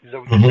 right? Is that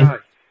we can die.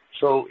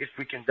 So if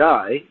we can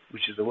die,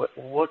 which is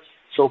what's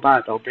so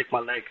bad? I'll break my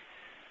leg.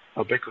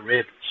 I'll break a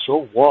rib.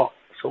 So what?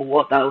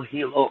 That'll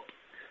heal up.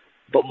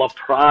 But my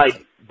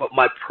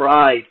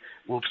pride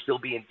will still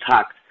be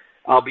intact.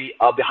 I'll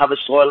have a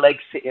sore leg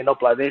sitting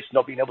up like this,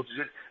 not being able to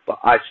do it. But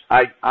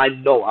I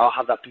know I'll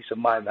have that peace of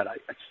mind that I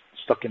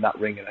stuck in that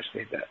ring and I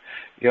stayed there.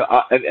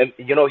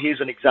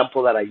 Here's an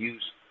example that I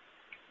use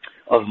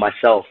of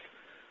myself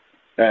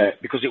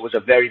because it was a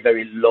very,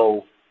 very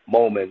low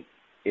moment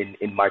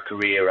in my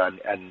career and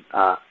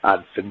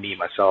for me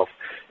myself,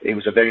 it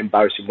was a very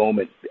embarrassing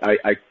moment.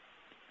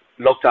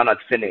 Lockdown had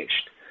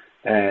finished,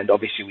 and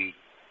obviously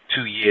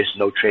 2 years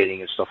no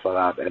training and stuff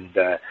like that, and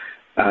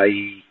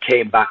I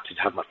came back to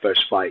have my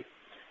first fight,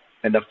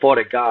 and I fought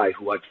a guy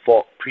who I'd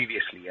fought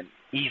previously and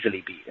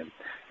easily beat him,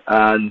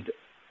 and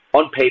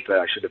on paper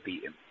I should have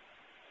beat him,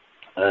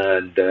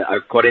 and I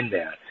got in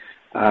there,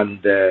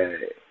 and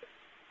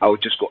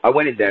I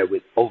went in there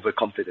with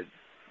overconfidence,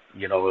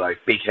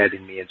 like big head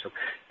in me and stuff,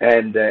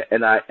 and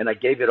I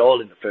gave it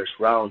all in the first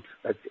round.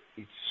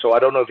 So I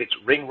don't know if it's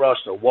ring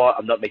rust or what.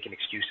 I'm not making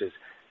excuses.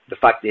 The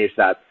fact is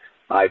that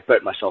I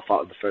burnt myself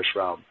out in the first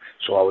round,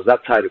 so I was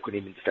that tired I couldn't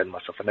even defend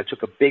myself, and I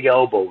took a big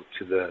elbow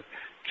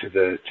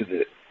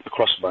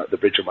across the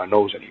bridge of my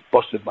nose, and he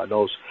busted my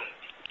nose.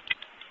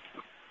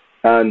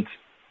 And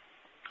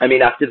I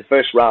mean, after the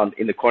first round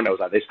in the corner, I was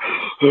like this,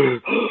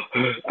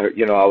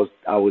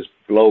 I was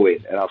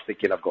blowing, and I was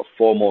thinking, I've got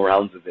 4 more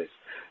rounds of this.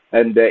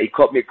 And he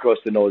caught me across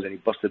the nose, and he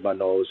busted my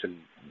nose, and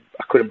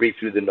I couldn't breathe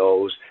through the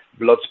nose,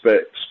 blood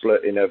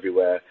splurting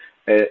everywhere,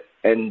 and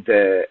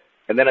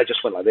then I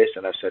just went like this,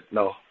 and I said,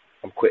 "No,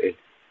 I'm quitting."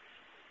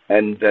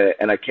 and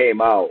I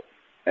came out,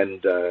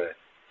 and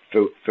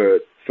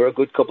for a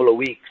good couple of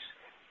weeks,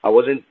 I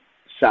wasn't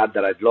sad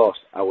that I'd lost.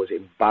 I was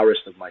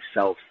embarrassed of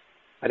myself.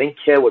 I didn't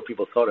care what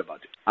people thought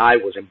about it. I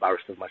was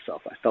embarrassed of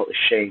myself. I felt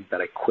ashamed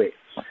that I quit,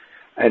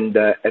 and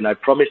I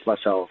promised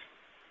myself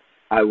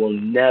I will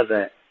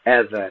never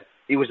ever.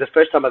 It was the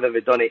first time I've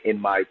ever done it in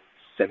my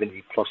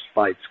 70 plus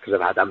fights, because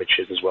I've had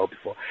amateurs as well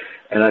before,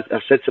 and I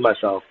said to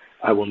myself,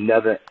 I will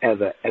never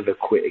ever ever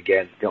quit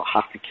again. They'll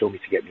have to kill me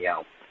to get me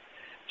out.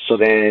 So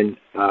then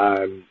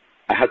I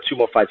had two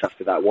more fights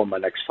after that. Won my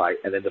next fight,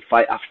 and then the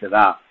fight after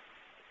that,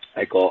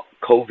 I got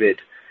COVID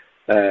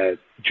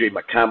during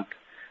my camp.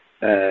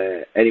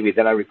 Anyway,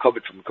 then I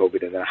recovered from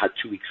COVID, and then I had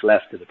 2 weeks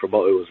left, and the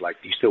promoter was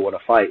like, "Do you still want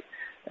to fight?"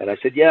 And I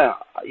said, "Yeah,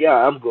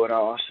 I'm good.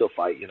 I'll still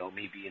fight. You know,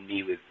 me being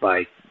me with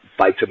my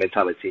fighter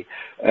mentality."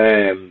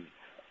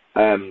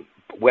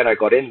 When I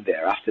got in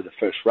there after the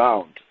first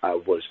round, I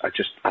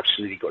just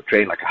absolutely got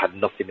drained. Like I had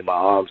nothing in my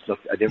arms.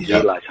 Nothing. I didn't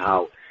realize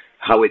how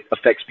it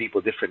affects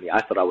people differently.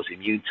 I thought I was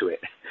immune to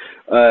it.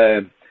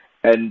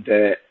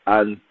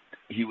 And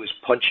he was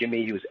punching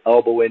me. He was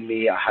elbowing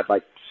me. I had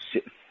like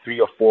 3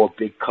 or 4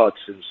 big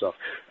cuts and stuff.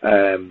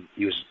 I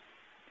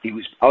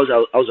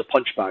was a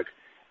punch bag,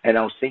 and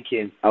I was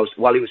thinking,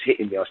 while he was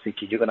hitting me, I was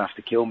thinking, "You're gonna have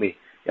to kill me.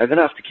 You're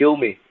gonna have to kill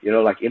me." You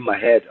know, like in my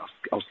head,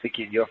 I was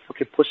thinking, "You're a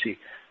fucking pussy.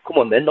 Come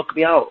on, then, knock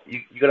me out.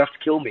 You're gonna have to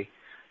kill me."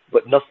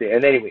 But nothing.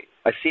 And anyway,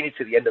 I seen it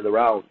to the end of the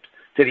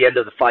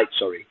fight,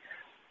 sorry.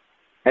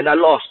 And I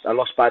lost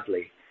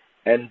badly.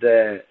 And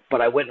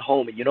but I went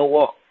home, and you know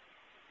what,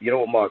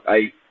 Mark?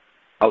 I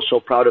was so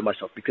proud of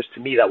myself, because to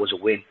me that was a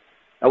win.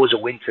 That was a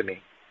win to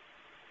me.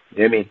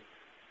 You know what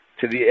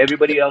I mean?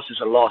 Everybody else is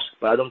a loss,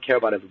 but I don't care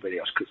about everybody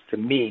else, because to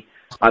me,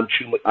 I'm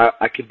true.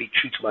 I can be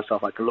true to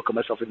myself. I can look at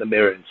myself in the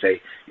mirror and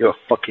say, "You're a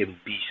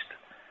fucking beast."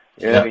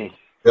 You know what I mean?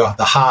 Yeah,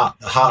 the heart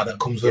that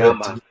comes with it.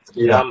 Man.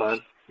 Yeah,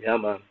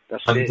 man.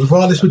 That's and it. with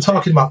all this we're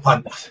talking about,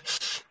 man,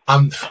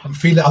 I'm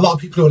feeling a lot of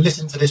people who are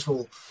listening to this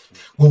will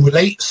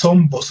relate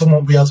some, but some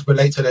won't be able to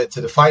relate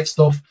to the fight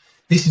stuff.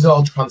 This is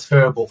all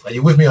transferable. Are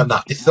you with me on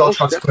that? This is all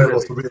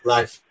transferable to real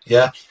life.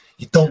 Yeah.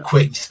 You don't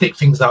quit. You stick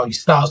things out. You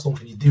start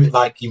something. You do it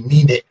like you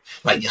mean it,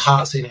 like your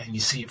heart's in it, and you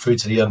see it through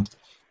to the end.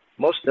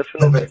 Most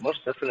definitely,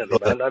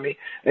 man. I mean,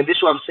 and this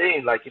is what I'm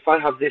saying. Like, if I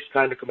have this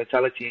kind of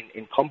mentality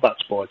in combat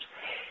sports,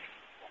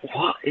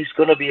 what is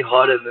gonna be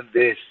harder than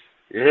this?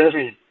 You know what I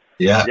mean?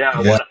 Yeah.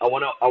 I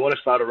want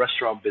to start a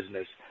restaurant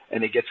business,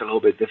 and it gets a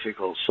little bit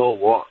difficult. So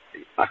what?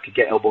 I could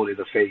get elbowed in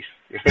the face.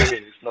 You know what I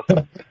mean? It's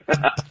nothing.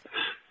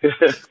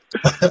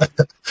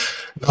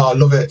 No, I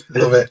love it.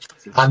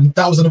 And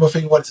that was another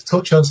thing I wanted to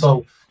touch on.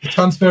 So the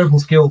transferable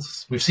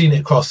skills, we've seen it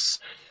across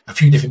a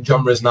few different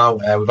genres now.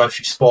 We've had a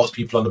few sports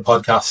people on the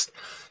podcast.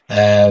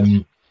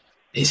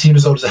 It seems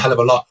as though there's a hell of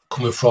a lot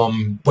coming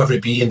from, whether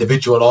it be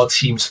individual or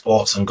team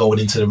sports, and going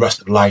into the rest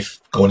of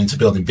life, going into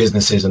building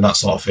businesses and that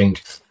sort of thing.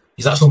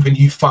 Is that something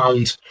you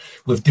found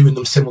with doing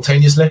them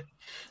simultaneously?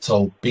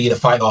 So being a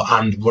fighter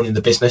and running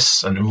the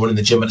business and running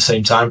the gym at the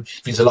same time,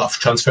 I think there's a lot of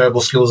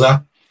transferable skills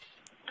there.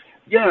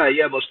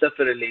 Yeah, most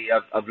definitely.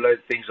 I've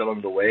learned things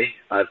along the way.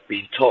 I've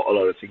been taught a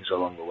lot of things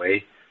along the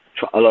way.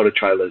 A lot of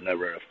trial and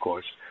error, of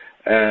course.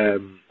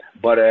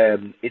 But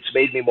it's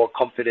made me more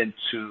confident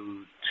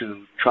to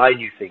try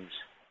new things.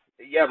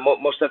 Yeah,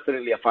 most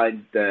definitely. I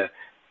find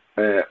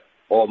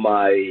all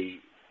my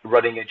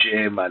running a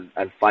gym and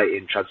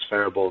fighting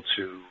transferable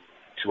to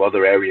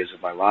other areas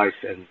of my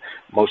life, and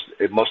most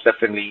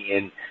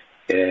definitely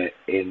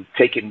in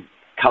taking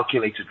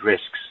calculated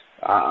risks.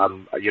 A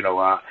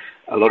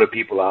lot of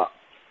people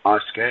are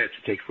scared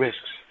to take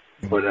risks,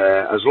 but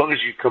as long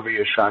as you cover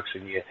your tracks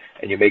and you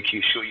make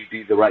sure you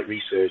do the right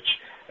research,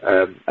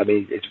 I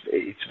mean,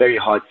 it's very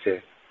hard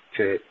to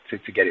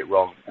get it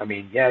wrong. I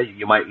mean, yeah,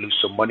 you might lose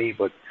some money,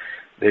 but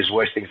there's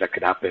worse things that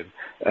could happen.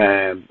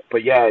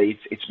 But yeah,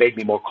 it's made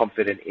me more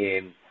confident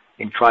in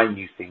trying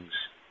new things,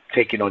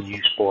 taking on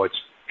new sports,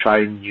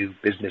 trying new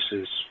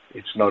businesses.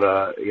 It's not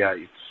I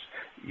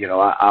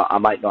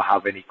might not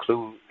have any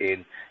clue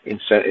in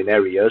certain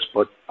areas,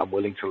 but I'm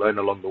willing to learn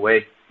along the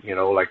way.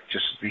 Like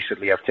just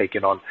recently, I've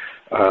taken on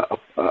a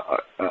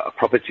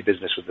property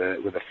business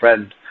with a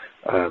friend.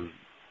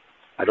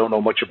 I don't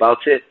know much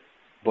about it,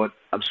 but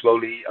I'm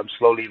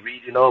slowly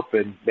reading up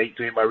and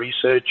doing my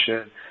research,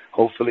 and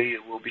hopefully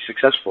it will be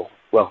successful.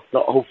 Well,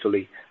 not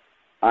hopefully.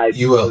 I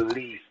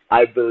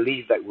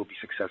believe that will be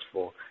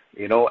successful.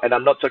 And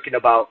I'm not talking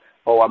about,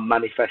 I'm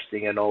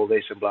manifesting and all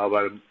this and blah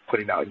blah, and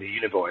putting that in the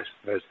universe.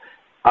 Because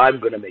I'm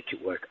going to make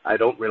it work. I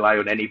don't rely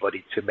on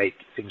anybody to make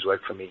things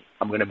work for me.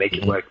 I'm going to make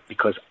it work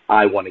because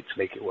I wanted to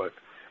make it work.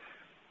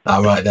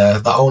 That right there,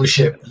 that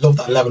ownership. I love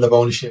that level of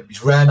ownership.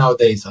 It's rare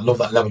nowadays. I love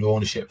that level of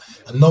ownership.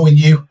 And knowing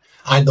you,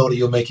 I know that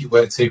you'll make it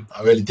work too.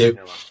 I really do.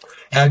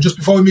 Just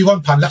before we move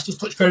on, Pan, let's just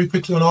touch very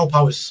quickly on All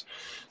Powers.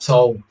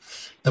 So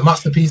the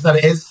masterpiece that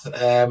it is,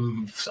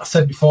 I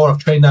said before, I've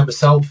trained there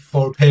myself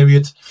for a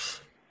period.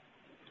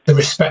 The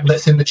respect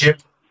that's in the gym,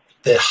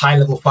 the high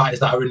level fighters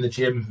that are in the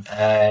gym.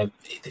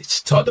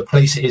 It's sort of the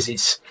place it is.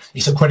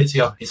 It's a credit to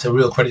you. It's a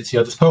real credit to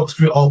you. Just talk us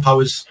through All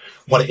Powers,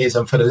 what it is,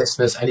 and for the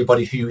listeners,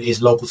 anybody who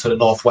is local to the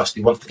Northwest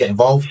who wants to get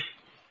involved.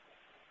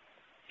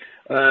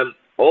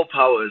 All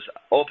Powers,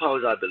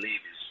 I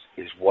believe,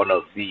 is one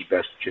of the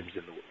best gyms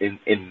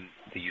in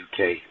the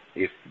UK,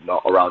 if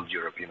not around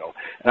Europe. And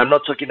I'm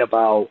not talking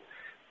about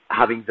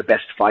having the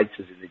best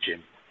fighters in the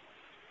gym.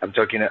 I'm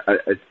talking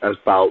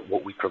about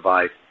what we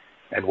provide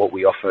and what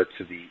we offer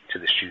to the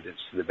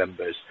students, to the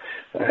members.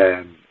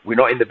 We're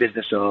not in the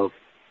business of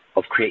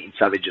creating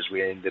savages.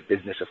 We're in the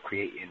business of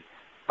creating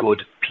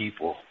good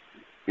people.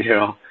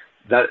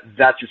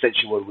 That's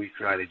essentially what we're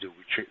trying to do.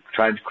 We're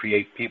trying to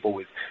create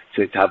people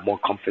to have more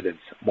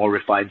confidence, more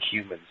refined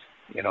humans.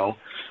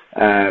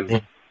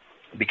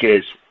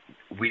 Because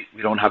we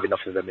don't have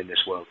enough of them in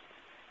this world.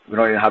 We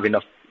don't even have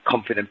enough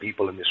confident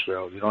people in this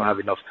world. We don't have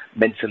enough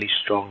mentally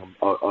strong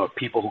or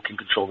people who can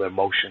control their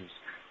emotions.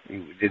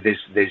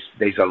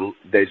 There's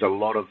a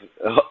lot of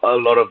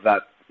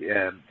that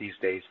these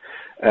days.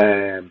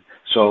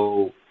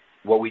 So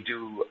what we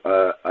do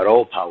at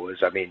All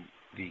Powers, I mean,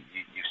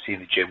 you've seen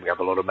the gym. We have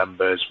a lot of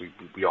members.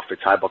 We offer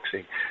Thai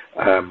boxing.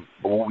 But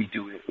what we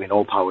do in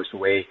All Powers, the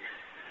way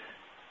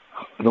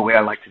I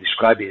like to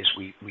describe it is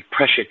we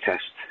pressure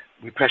test.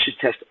 We pressure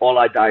test all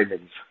our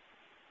diamonds.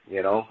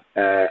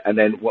 And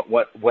then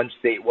once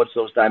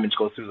those diamonds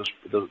go through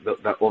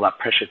all that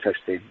pressure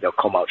testing, they'll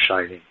come out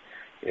shining.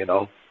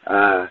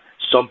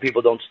 Some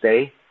people don't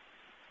stay.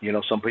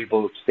 Some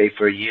people stay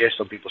for a year.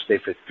 Some people stay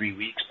for 3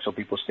 weeks. Some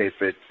people stay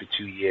for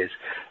 2 years.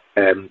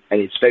 And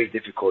it's very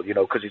difficult,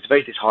 because it's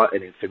very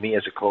disheartening for me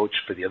as a coach,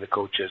 for the other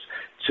coaches,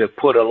 to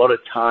put a lot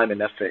of time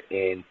and effort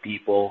in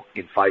people,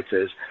 in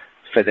fighters,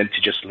 for them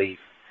to just leave.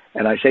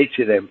 And I say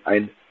to them,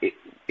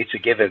 it's a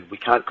given. We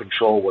can't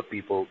control what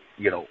people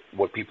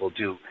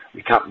do.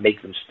 We can't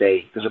make them stay.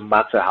 It doesn't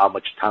matter how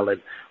much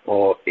talent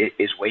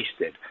is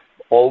wasted.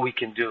 All we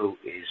can do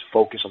is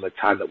focus on the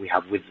time that we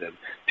have with them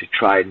to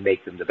try and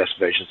make them the best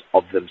versions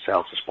of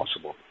themselves as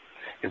possible.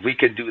 If we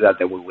can do that,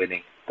 then we're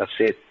winning. That's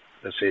it.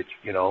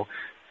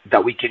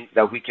 That we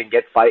can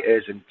get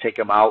fighters and take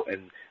them out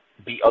and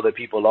beat other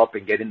people up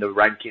and get in the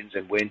rankings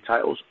and win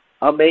titles.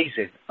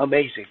 Amazing,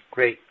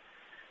 great.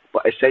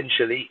 But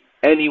essentially,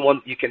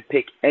 you can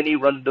pick any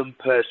random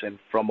person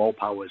from All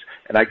Powers,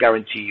 and I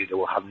guarantee you they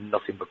will have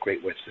nothing but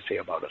great words to say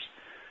about us.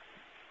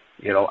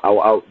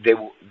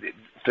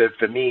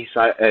 For me,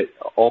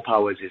 All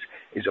Powers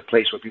is a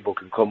place where people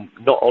can come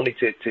not only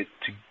to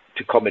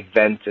come and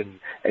vent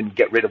and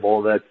get rid of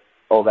all that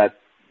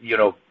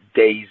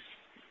days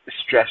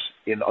stress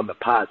on the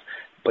pads,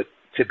 but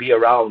to be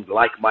around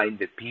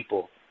like-minded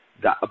people,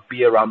 that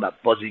be around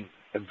that buzzing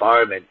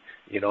environment.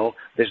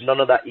 There's none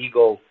of that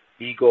ego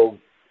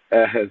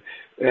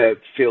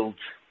filled,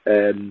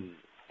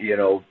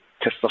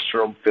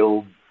 testosterone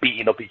filled,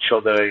 beating up each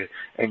other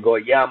and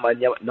going, yeah, man,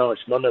 yeah. No,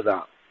 it's none of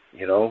that.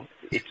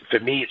 For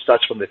me, it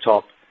starts from the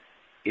top.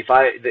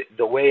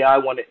 The way I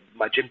want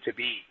my gym to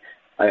be,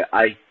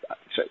 I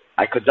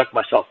conduct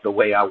myself the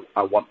way I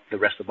want the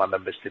rest of my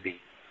members to be.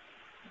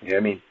 You know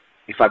what I mean?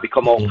 If I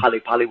become all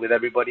pally with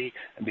everybody,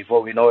 and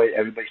before we know it,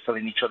 everybody's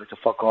telling each other to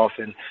fuck off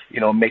and,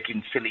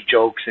 making silly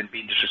jokes and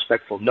being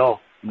disrespectful. No,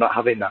 I'm not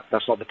having that.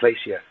 That's not the place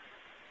here.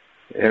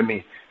 You know what I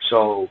mean?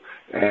 So,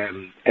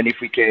 and if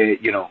we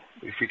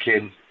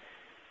can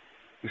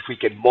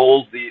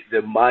mold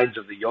the minds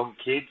of the young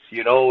kids,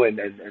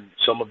 and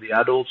some of the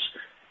adults,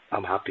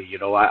 I'm happy.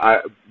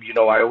 I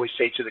always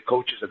say to the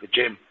coaches at the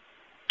gym,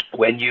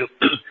 when you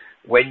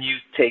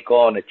take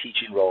on a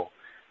teaching role,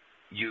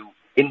 you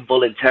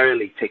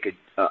involuntarily take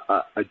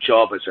a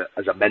job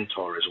as a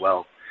mentor as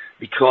well,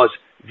 because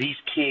these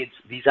kids,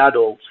 these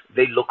adults,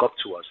 they look up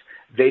to us.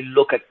 They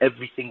look at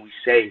everything we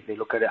say. They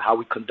look at how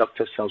we conduct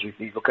ourselves.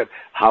 They look at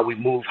how we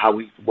move,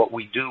 what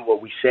we do,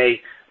 what we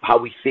say, how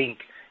we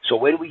think. So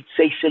when we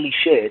say silly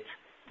shit,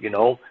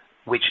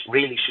 which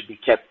really should be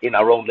kept in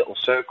our own little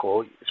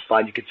circle, it's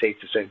fine, you can say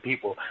it to certain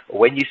people. But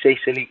when you say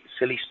silly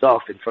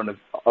stuff in front of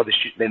other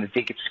students, then I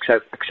think it's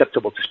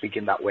acceptable to speak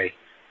in that way.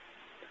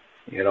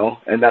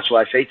 And that's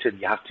why I say to them,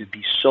 you have to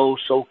be so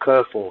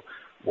careful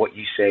what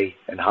you say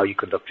and how you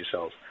conduct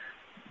yourself,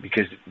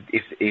 because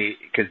if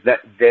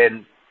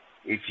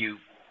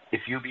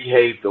you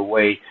behave the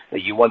way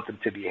that you want them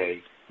to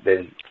behave,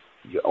 then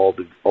all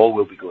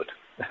will be good.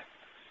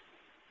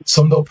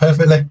 Summed up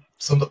perfectly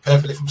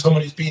from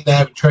someone who's been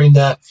there and trained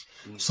there.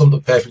 Summed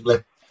up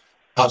perfectly.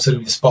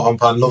 Absolutely spot on,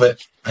 Pan. Love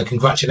it. And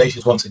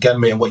congratulations once again,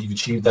 mate, on what you've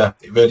achieved there.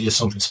 It really is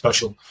something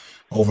special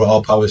over at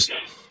All Powers.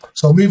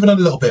 So moving on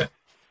a little bit.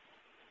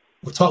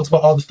 We've talked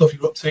about all the stuff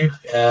you're up to.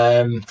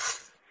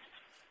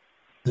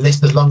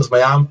 List as long as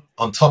my arm.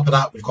 On top of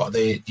that, we've got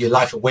your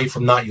life away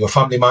from that. You're a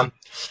family man.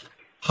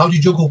 How do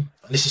you juggle?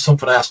 And this is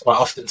something I ask quite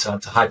often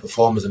to high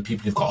performers and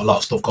people who've got a lot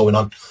of stuff going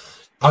on.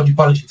 How do you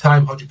balance your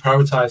time? How do you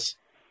prioritize?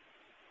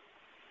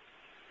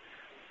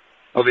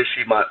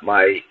 Obviously,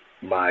 my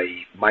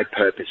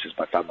purpose is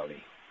my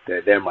family.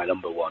 They're my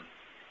number one.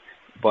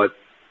 But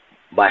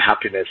my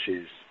happiness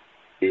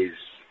is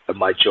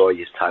my joy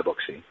is Thai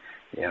boxing.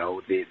 You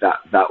know,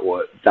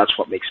 that's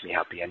what makes me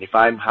happy. And if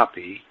I'm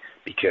happy,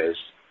 because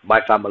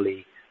my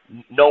family,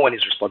 no one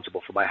is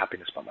responsible for my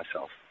happiness but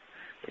myself.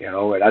 You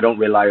know, and I don't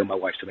rely on my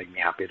wife to make me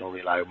happy. I don't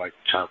rely on my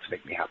child to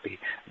make me happy.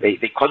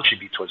 They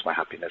contribute towards my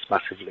happiness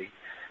massively,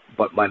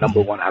 but my number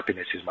one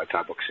happiness is my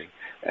Thai boxing,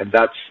 and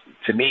that's,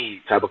 to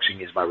me, Thai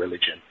boxing is my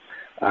religion.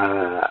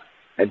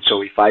 And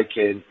so if I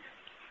can,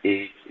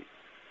 it,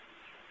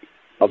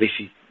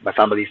 obviously my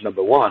family is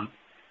number one,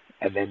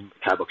 and then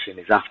Thai boxing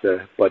is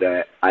after. But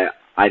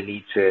I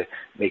need to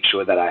make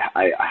sure that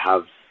I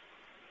have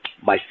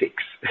my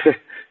fix, because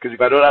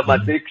if I don't have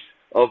my fix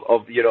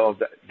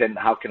then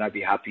how can I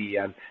be happy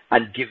and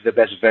give the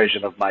best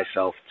version of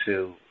myself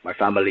to my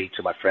family,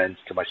 to my friends,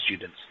 to my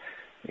students?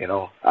 You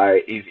know,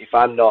 if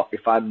I'm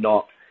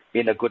not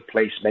in a good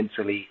place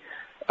mentally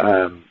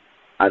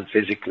and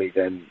physically,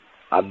 then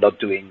I'm not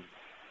doing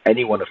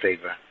anyone a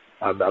favor.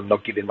 I'm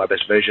not giving my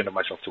best version of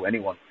myself to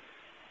anyone.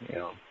 You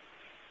know.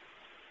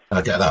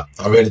 I get that.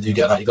 I really do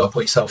get that. You got to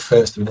put yourself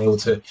first and be able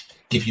to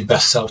give your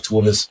best self to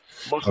others.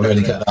 Most I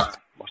really definitely. get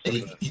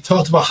that. You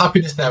talked about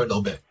happiness there a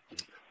little bit.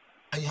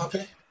 Are you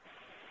happy?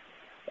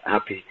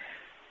 Happy.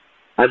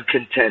 I'm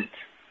content.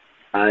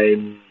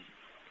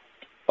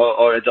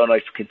 Or I don't know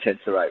if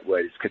content's the right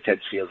word.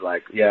 Content feels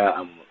like,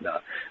 I'm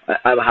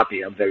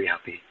happy. I'm very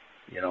happy.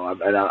 You know,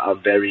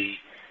 I'm very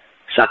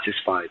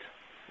satisfied.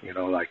 You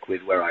know, like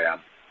with where I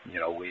am. You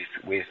know,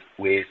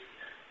 with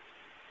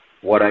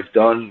what I've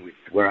done, with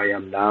where I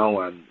am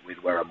now, and with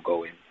where I'm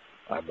going.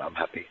 I'm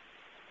happy.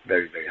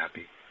 Very, very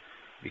happy.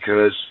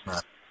 Because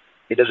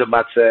it doesn't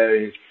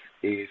matter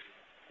if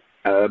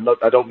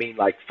I don't mean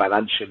like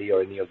financially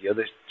or any of the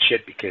other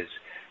shit, because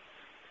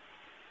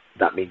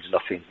that means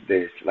nothing.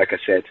 Like I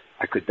said,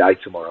 I could die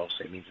tomorrow,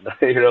 so it means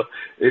nothing, you know.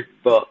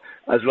 But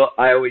as long,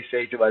 I always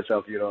say to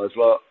myself, you know, as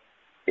long,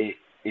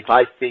 if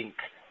I think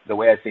the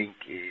way I think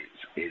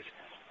is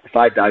if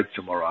I died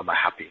tomorrow, am I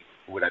happy?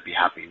 Would I be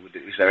happy?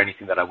 Is there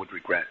anything that I would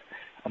regret?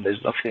 And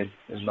there's nothing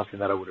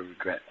that I would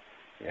regret.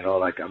 You know,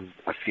 like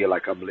I feel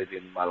like I'm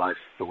living my life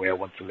the way I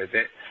want to live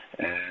it,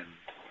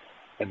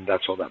 and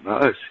that's all that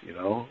matters, you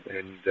know.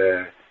 And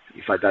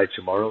if I die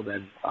tomorrow,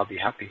 then I'll be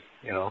happy,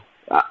 you know.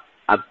 I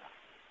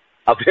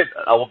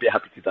won't be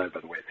happy to die, by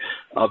the way.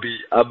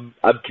 I'm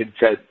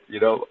content, you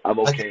know. I'm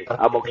okay.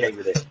 I'm okay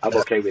with it. I'm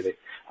okay with it.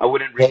 I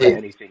wouldn't regret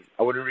anything.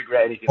 I wouldn't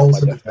regret anything on my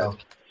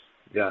deathbed.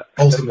 Yeah.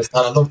 Ultimate,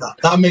 I love that.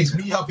 That makes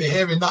me happy.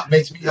 Hearing that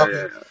makes me happy.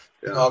 Yeah.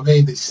 You know what I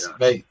mean? It's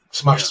mate,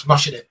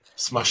 smashing it,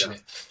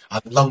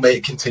 and long may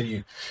it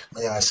continue.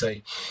 May I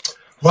say,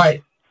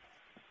 right?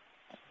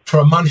 For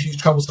a man who's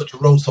travelled such a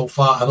road so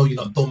far, I know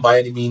you're not done by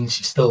any means.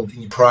 You're still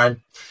in your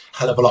prime.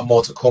 Hell of a lot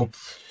more to come,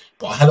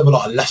 but a hell of a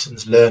lot of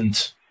lessons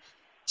learned.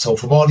 So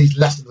from all these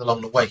lessons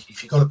along the way,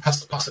 if you're going to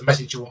pass a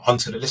message on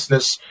to the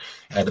listeners,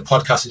 the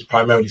podcast is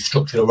primarily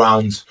structured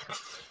around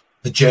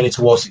the journey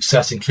towards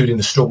success, including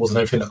the struggles and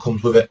everything that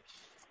comes with it.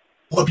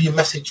 What would be a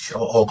message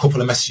or a couple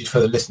of messages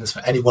for the listeners, for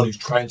anyone who's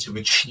trying to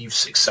achieve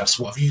success?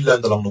 What have you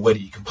learned along the way that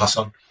you can pass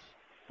on?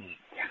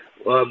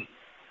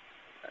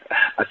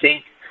 I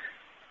think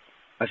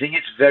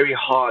it's very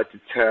hard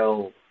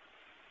to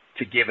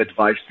give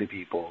advice to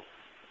people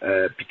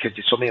because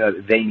it's something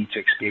that they need to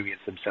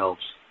experience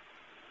themselves.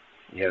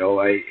 You know,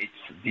 it's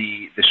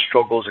the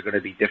struggles are going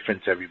to be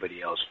different to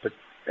everybody else, but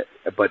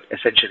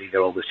essentially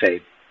they're all the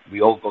same. We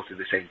all go through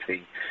the same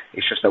thing.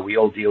 It's just that we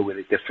all deal with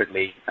it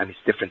differently, and it's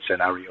different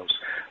scenarios.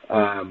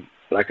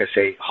 Like I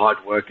say,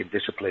 hard work and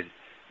discipline.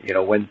 You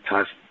know, when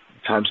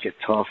times get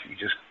tough, you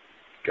just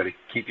got to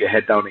keep your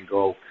head down and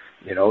go.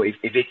 You know, if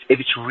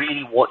it's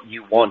really what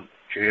you want,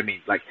 do you know what I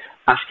mean? Like,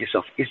 ask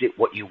yourself, is it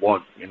what you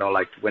want? You know,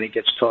 like when it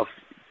gets tough,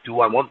 do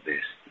I want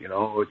this? You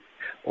know,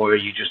 or are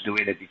you just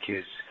doing it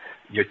because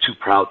you're too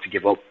proud to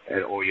give up,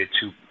 or you're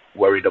too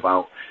worried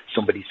about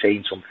somebody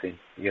saying something?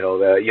 You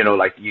know,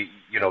 like you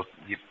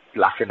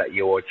laughing at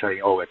you or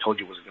telling, "Oh, I told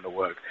you it wasn't going to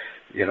work."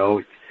 You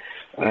know,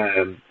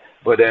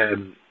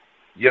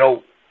 you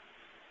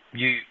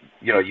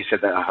know, you said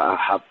that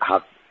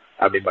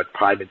I'm in my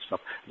prime and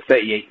stuff. I'm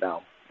 38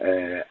 now.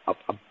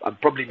 I'm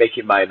probably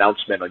making my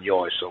announcement on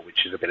yours, so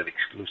which is a bit of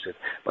exclusive.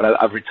 But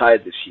I've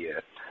retired this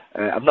year.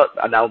 I've not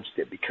announced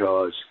it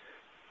because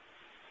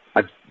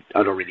I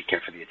don't really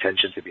care for the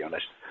attention, to be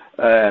honest.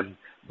 I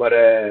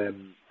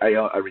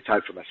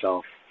retired for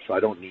myself, so I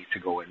don't need to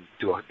go and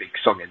do a big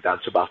song and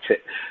dance about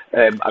it.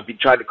 I've been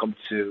trying to come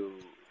to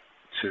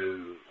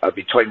I've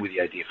been toying with the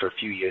idea for a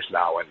few years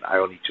now, and I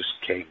only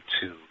just came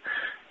to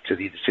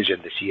the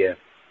decision this year.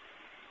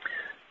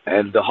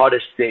 And the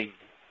hardest thing,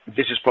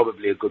 this is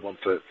probably a good one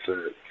for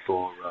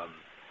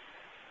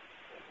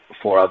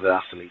other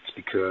athletes,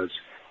 because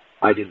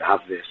I didn't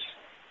have this,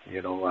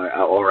 you know,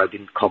 or I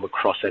didn't come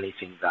across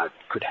anything that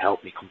could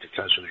help me come to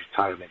terms with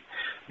retirement.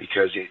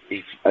 Because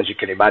as you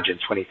can imagine,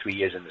 23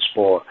 years in the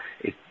sport,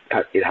 it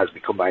has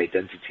become my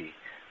identity,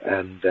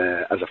 and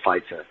as a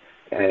fighter,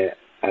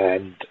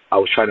 and I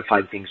was trying to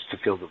find things to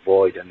fill the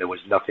void, and there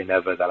was nothing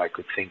ever that I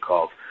could think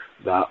of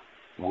that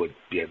would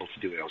be able to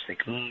do it. I was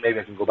thinking maybe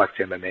I can go back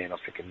to MMA, and I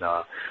was thinking nah. I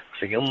was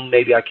thinking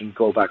maybe I can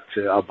go back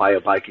to I'll buy a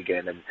bike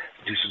again and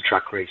do some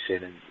track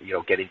racing and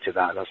get into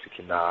that. And I was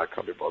thinking nah, I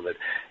can't be bothered.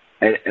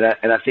 And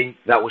I think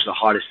that was the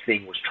hardest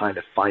thing, was trying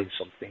to find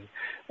something.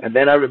 And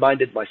then I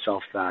reminded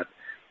myself that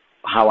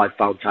how I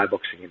found Thai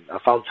boxing, and I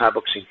found Thai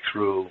boxing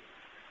through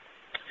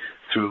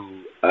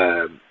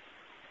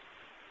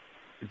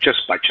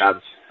just by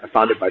chance. I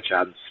found it by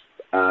chance,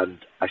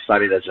 and I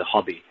started as a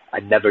hobby. I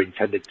never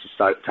intended to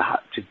start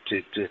to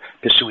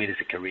pursue it as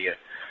a career.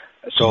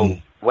 So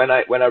when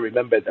I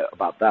remembered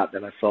about that,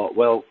 then I thought,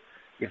 well,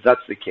 if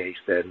that's the case,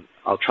 then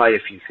I'll try a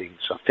few things.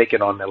 So I've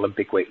taken on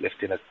Olympic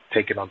weightlifting. I've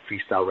taken on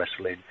freestyle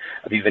wrestling.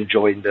 I've even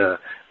joined a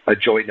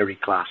joinery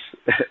class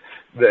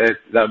that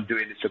I'm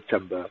doing in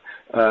September.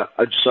 So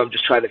I'm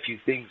just trying a few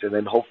things, and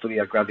then hopefully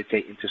I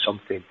gravitate into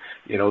something.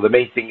 The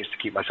main thing is to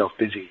keep myself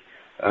busy,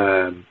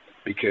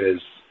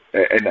 because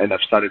and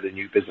I've started a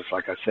new business,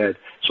 like I said.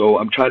 So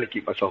I'm trying to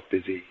keep myself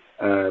busy.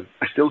 I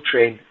still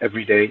train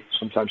every day,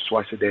 sometimes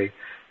twice a day.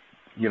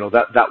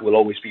 That will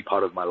always be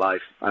part of my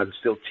life. I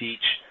still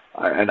teach,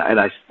 and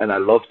I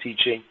love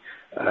teaching,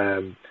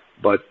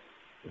 but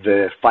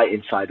the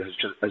fighting side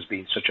has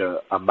been such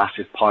a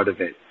massive part of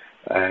it,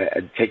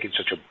 and taken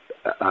such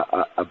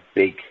a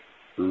big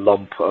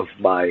lump of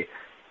my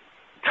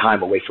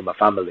time away from my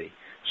family.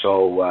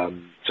 So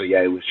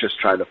yeah, it was just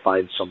trying to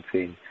find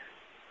something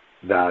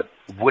that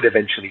would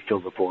eventually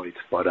fill the void.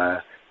 But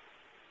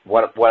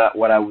what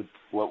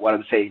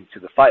I'm saying to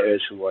the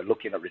fighters who are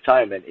looking at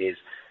retirement is,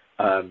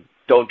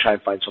 don't try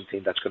and find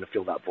something that's going to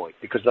fill that void,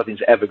 because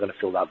nothing's ever going to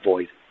fill that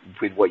void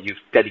with what you've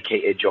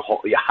dedicated your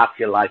half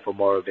your life or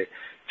more of it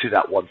to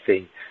that one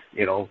thing.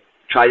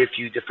 Try a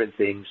few different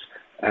things,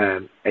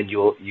 and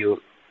you'll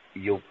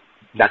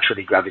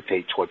naturally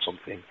gravitate towards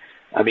something.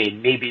 I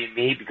mean, me being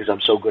me, because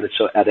I'm so good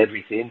at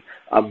everything.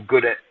 I'm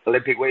good at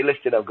Olympic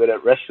weightlifting. I'm good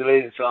at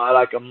wrestling. So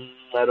I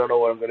don't know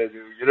what I'm gonna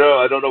do.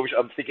 I don't know.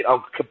 I'm thinking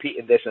I'll compete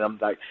in this, and I'm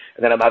like,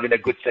 and then I'm having a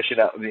good session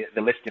at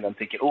the lifting. I'm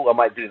thinking, I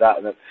might do that,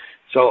 and then,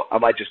 so I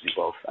might just do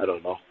both. I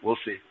don't know. We'll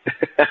see.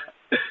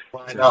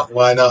 Why not?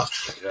 Why not?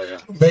 Yeah.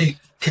 Mate,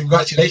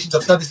 congratulations.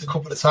 I've said this a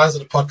couple of times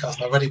on the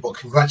podcast already, but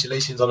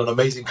congratulations on an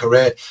amazing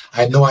career.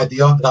 I had no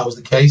idea that was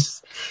the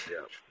case. Yeah.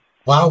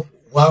 Wow,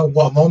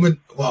 what a moment.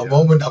 What a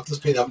moment. I'm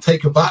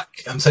taken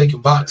back.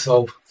 Yeah.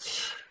 So,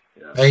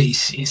 hey,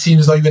 it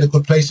seems as though you're in a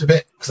good place with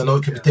it, because I know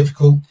it can be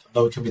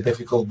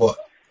difficult. But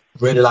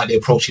really like the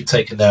approach you've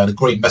taken there, and a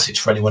great message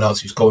for anyone else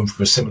who's going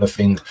through a similar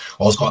thing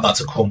or has got that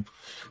to come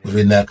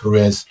within their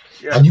careers.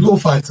 Yeah. And you will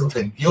find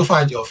something. You'll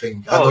find your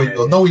thing. I know you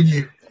will. Knowing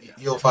you,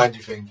 you'll find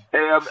your thing.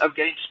 I'm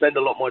getting to spend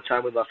a lot more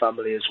time with my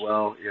family as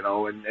well,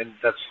 and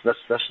that's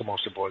the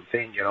most important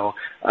thing,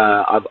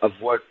 I've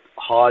worked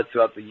hard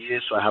throughout the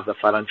years, so I have the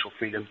financial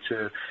freedom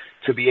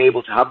to be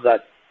able to have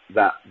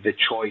the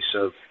choice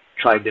of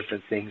trying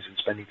different things and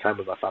spending time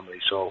with my family.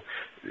 So,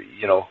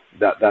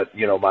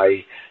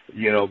 my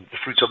the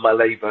fruits of my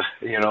labor,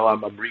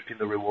 I'm reaping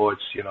the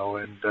rewards,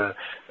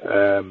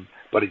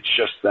 but it's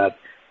just that,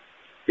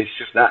 it's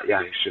just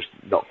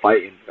not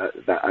fighting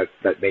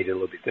that made it a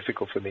little bit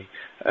difficult for me.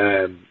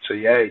 So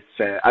yeah,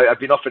 I've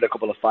been offered a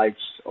couple of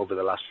fights over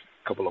the last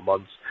couple of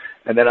months,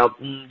 and then I'm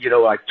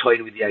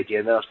toying with the idea,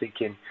 and then I was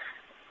thinking,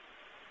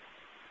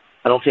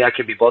 I don't think I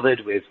can be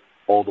bothered with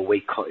all the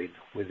weight cutting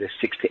with the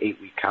 6 to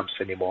 8 week camps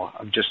anymore.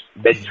 I'm just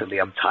mentally,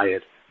 I'm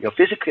tired.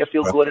 Physically I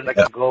feel good and I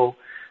can go,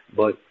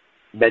 but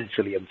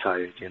mentally I'm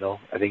tired.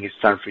 I think it's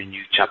time for a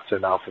new chapter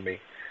now for me.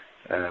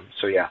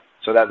 So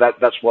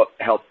that's what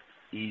helped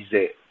ease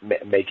it,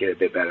 make it a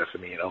bit better for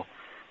me.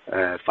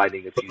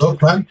 Finding a few. Good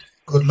luck, man.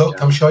 Good luck.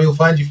 Yeah. I'm sure you'll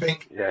find your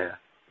thing.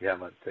 Yeah,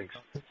 man. Thanks.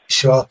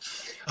 Sure.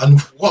 And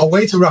what a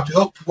way to wrap it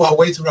up.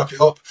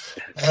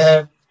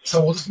 So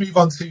we'll just move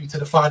on to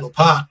the final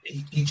part.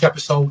 Each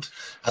episode,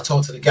 I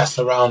talk to the guests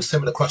around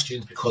similar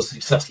questions, because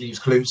success leaves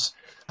clues,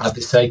 as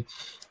they say.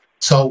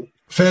 So,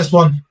 first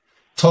one,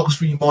 talk us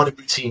through your morning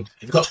routine.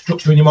 Have you got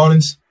structure in your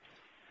mornings?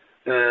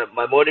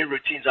 My morning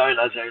routines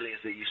aren't as early as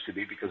they used to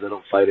be, because I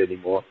don't fight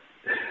anymore.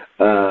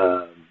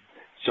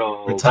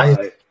 So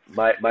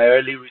my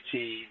early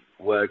routine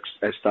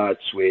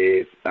starts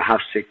with a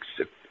half six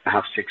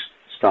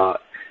start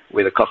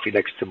with a coffee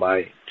next to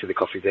the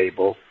coffee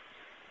table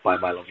by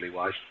my lovely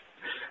wife,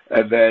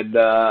 and then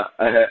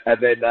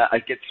I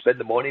get to spend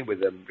the morning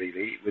with them,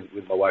 really,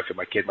 with my wife and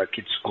my kid. My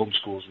kid's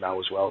homeschools now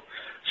as well,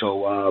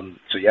 so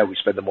yeah, we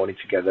spend the morning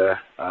together,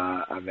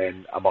 and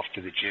then I'm off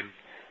to the gym.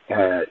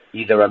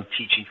 Either I'm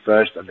teaching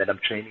first and then I'm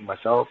training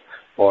myself,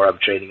 or I'm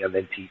training and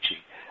then teaching.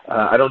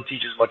 I don't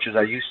teach as much as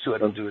I used to. I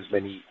don't do as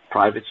many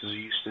privates as I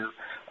used to,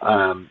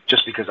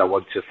 just because I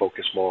want to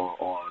focus more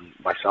on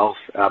myself.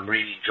 I'm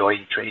really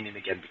enjoying training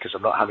again, because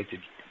I'm not having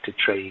to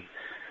train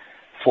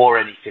for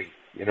anything.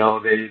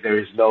 There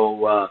is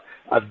no,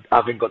 I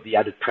haven't got the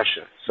added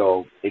pressure.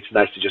 So it's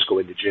nice to just go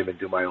in the gym and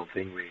do my own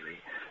thing, really.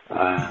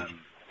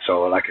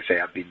 So like I say,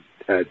 I've been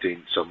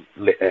doing some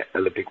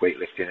Olympic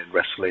weightlifting and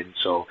wrestling.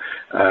 So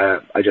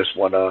I just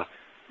want to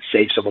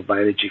save some of my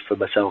energy for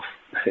myself,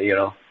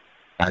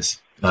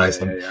 Nice.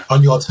 Yeah.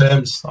 On your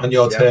terms.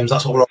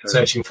 That's what we're all Terms.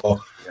 searching for,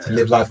 to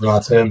live life on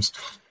our terms.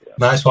 Yeah.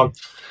 Nice one.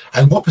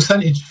 And what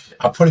percentage,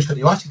 I probably should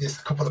have asked you this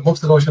a couple of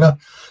months ago, shouldn't I?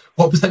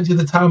 What percentage of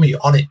the time are you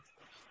on it?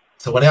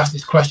 So when I ask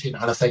this question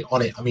and I say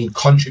on it, I mean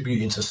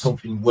contributing to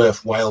something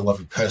worthwhile,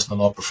 whether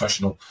personal or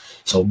professional.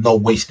 So no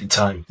wasted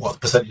time. What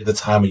percentage of the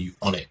time are you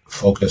on it,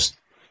 focused?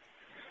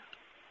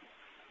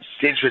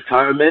 Since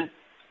retirement,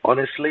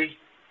 honestly,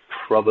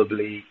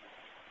 probably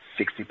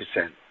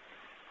 60%.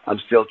 I'm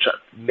still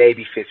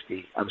maybe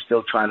 50. I'm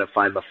still trying to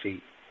find my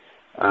feet.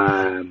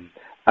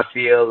 I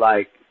feel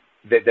like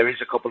there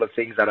is a couple of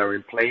things that are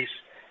in place,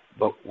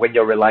 but when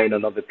you're relying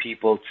on other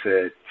people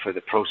for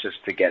the process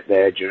to get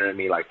there, do you know what I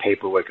mean? Like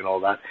paperwork and all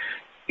that,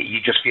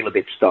 you just feel a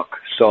bit stuck.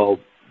 So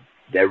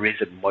there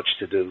isn't much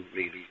to do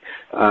really.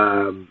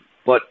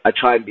 But I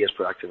try and be as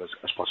proactive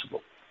as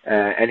possible.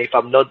 And if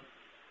I'm not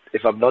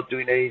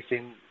doing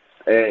anything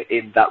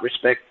in that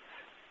respect,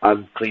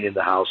 I'm cleaning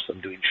the house,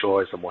 I'm doing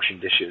chores, I'm washing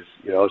dishes,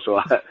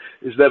 so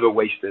it's never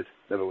wasted.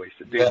 Yeah, a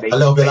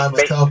little bit like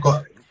myself, I've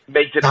got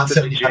maintenance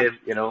at the gym,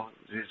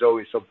 there's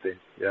always something,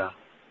 yeah.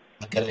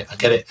 I get it.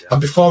 Yeah. And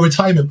before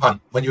retirement,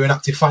 Pan, when you were an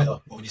active fighter,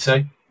 what would you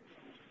say?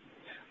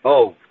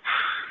 Oh,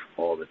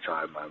 all the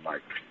time, man.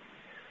 Like,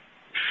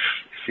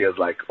 feels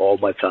like all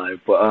my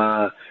time. But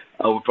I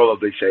would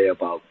probably say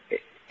about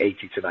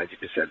 80 to 90%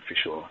 for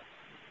sure.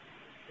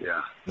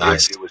 Yeah.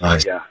 Nice.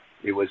 Nice. Yeah.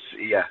 It was.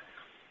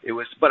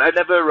 But I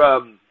never.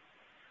 I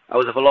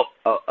was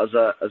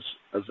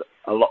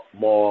a lot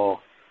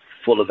more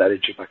full of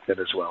energy back then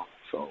as well.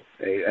 So,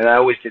 and I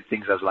always did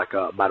things as like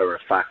a matter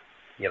of fact.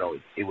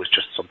 It was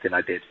just something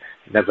I did.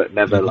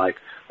 Never like,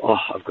 oh,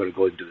 I've got to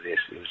go and do this.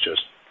 It was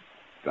just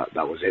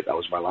that was it. That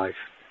was my life.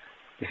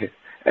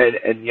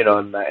 and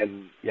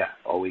yeah,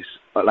 always,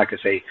 like I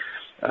say,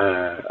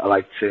 I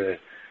like to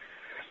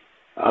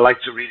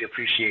really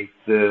appreciate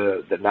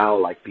the now,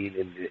 like being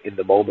in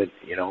the moment.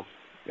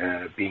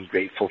 Being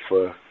grateful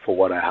for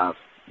what I have.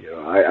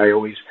 I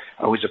always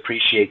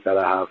appreciate that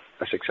I have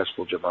a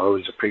successful job. I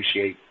always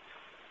appreciate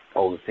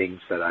all the things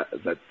that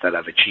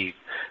I've achieved.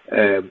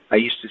 I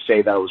used to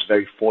say that I was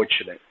very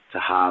fortunate to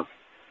have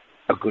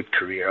a good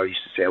career. I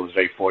used to say I was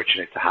very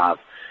fortunate to have,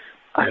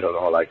 I don't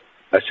know, like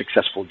a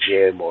successful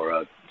gym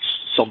or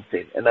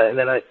something. And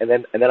then I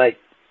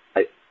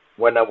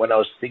when I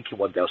was thinking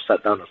one day, I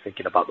sat down and was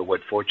thinking about the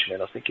word fortunate.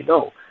 And I was thinking,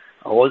 no,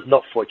 I was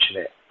not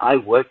fortunate. I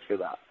worked for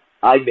that.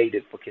 I made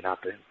it fucking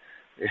happen.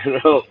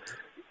 A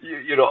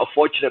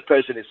fortunate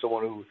person is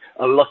someone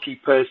a lucky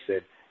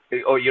person.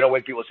 Or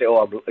when people say,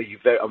 "Oh, I'm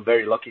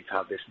very lucky to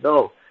have this."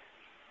 No,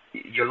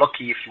 you're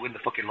lucky if you win the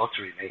fucking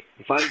lottery, mate.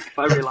 If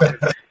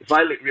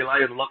I rely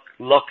on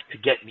luck to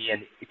get me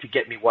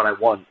what I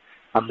want,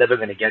 I'm never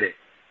gonna get it.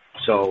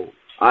 So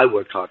I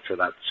worked hard for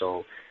that.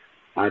 So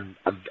I'm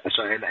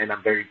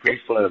very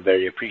grateful and I'm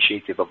very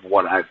appreciative of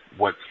what I've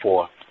worked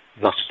for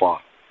thus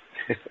far.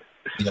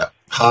 Yeah,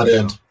 hard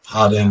earned,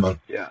 man.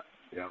 Yeah,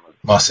 man.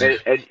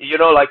 Massive. And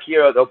like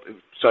here,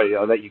 sorry,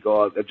 I'll let you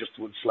go. Just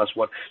one last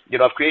one.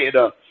 I've created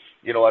at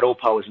All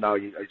Powers now,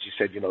 as you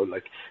said,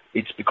 like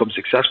it's become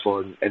successful,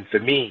 and for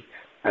me,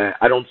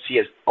 I don't see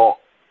as All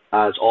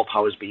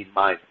Powers being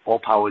mine. All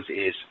Powers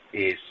is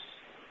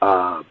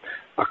a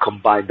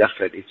combined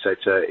effort. It's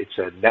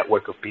a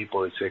network of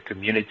people. It's a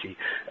community,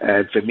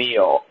 and for me,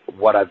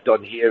 what I've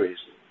done here is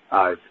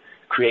I've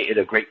created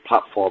a great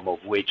platform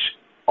of which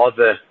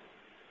other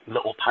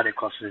little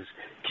Panicoses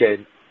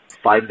can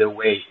find their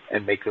way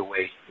and make their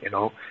way,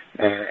 and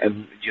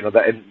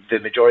the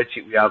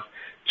majority, we have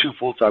 2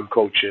 full-time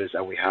coaches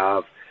and we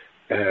have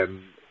 5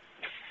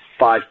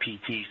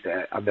 PTs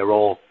there, and they're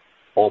all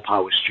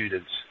power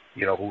students,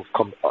 who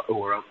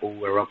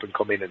are up and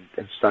coming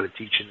and started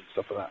teaching and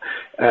stuff like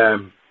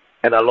that.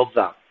 And I love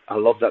that. I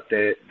love that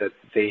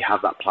they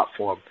have that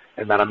platform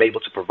and that I'm able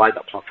to provide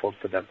that platform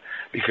for them,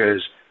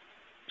 because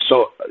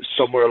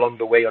somewhere along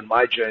the way on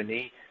my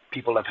journey,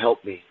 people have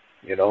helped me.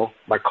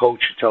 My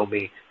coach would tell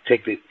me,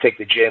 take the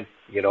gym,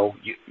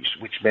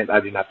 which meant I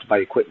didn't have to buy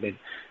equipment.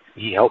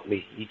 He helped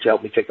me. He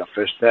helped me take that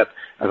first step.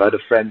 I've had a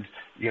friend,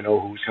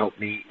 who's helped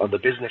me on the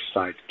business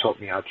side, taught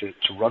me how to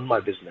run my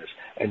business,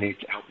 and it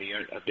helped me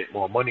earn a bit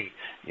more money.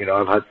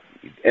 I've had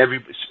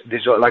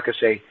there's, like I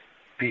say,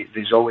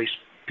 there's always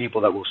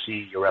people that will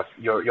see your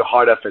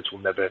hard efforts will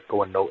never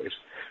go unnoticed.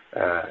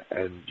 If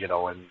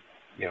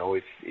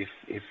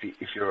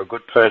you're a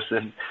good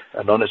person,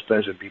 an honest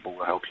person, people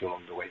will help you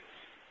along the way.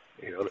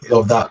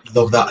 Love that.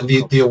 And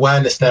the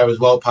awareness there as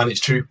well, Pan, it's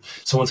true.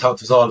 Someone's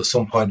helped us all at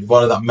some point. We've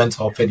wanted that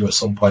mentor figure at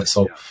some point.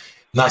 So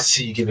nice to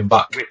see you giving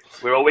back.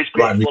 We're always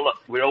grateful.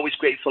 We're always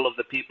grateful of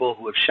the people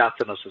who have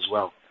shattered us as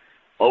well.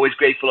 Always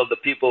grateful of the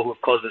people who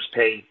have caused us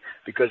pain,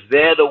 because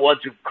they're the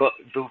ones who've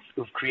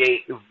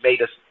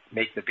made us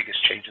make the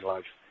biggest change in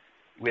life.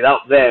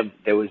 Without them,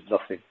 there was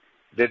nothing.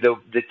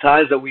 The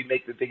times that we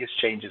make the biggest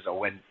changes are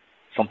when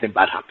something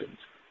bad happens.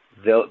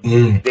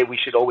 We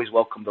should always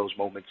welcome those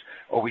moments,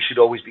 or we should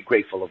always be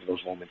grateful of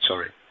those moments.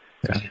 Sorry.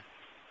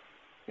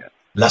 Yeah.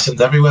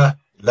 Lessons everywhere.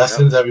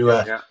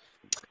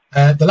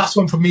 Yeah. The last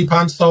one from me,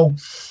 Pan. So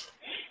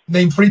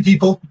Name 3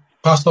 people,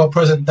 past or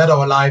present, dead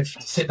or alive,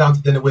 to sit down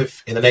to dinner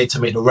with in an aid to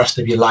make the rest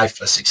of your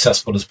life as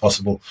successful as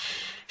possible.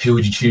 Who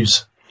would you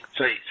choose?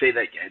 Sorry, say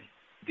that again.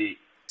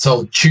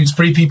 So choose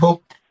 3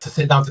 people to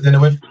sit down to dinner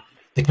with.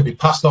 They can be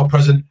past or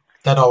present,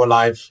 dead or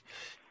alive,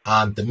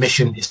 and the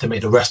mission is to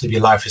make the rest of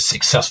your life as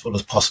successful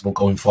as possible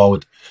going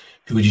forward.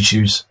 Who would you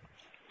choose?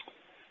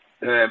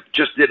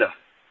 Just dinner.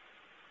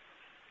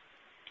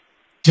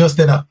 Just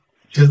dinner.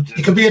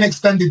 It could be an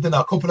extended dinner,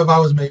 a couple of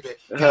hours maybe.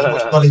 Get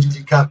as much knowledge as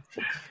you can.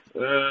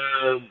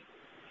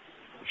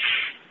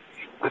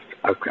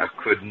 I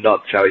could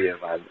not tell you,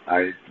 man.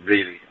 I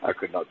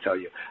could not tell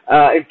you.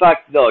 In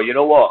fact, no, you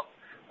know what?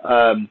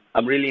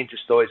 I'm really into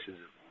Stoicism.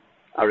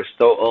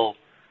 Aristotle,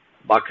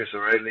 Marcus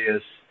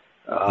Aurelius,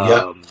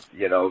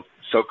 you know,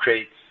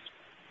 Socrates.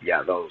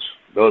 Yeah, those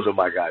are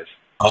my guys.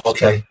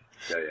 Okay.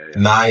 Yeah.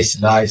 Nice.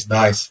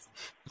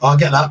 Oh, I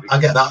get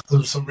that.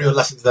 There's some real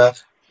lessons there.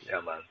 Yeah,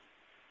 man.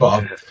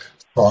 Spot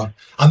on.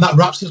 And that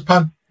wraps us,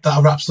 Pan.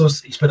 That wraps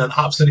us. It's been an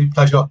absolute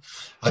pleasure.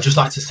 I'd just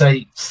like to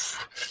say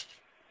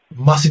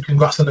massive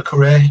congrats on the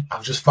career.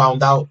 I've just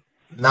found out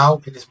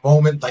now in this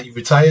moment that you've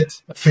retired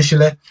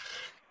officially.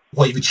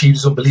 What you've achieved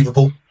is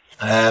unbelievable.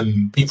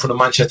 Being from the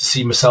Manchester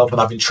scene myself,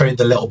 and I've been trained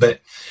a little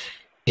bit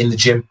in the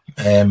gym.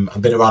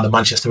 I've been around the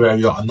Manchester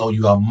area. I know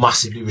you are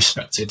massively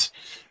respected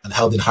and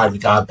held in high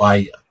regard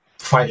by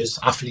fighters,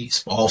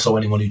 athletes, but also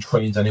anyone who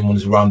trains, anyone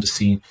who's around the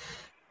scene.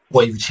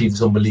 What you've achieved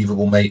is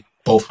unbelievable, mate,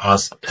 both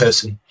as a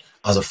person,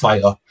 as a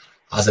fighter,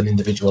 as an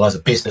individual, as a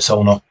business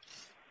owner.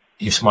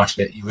 You've smashed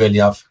it. You really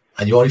have.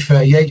 And you're only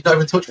 38. You've not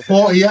even touched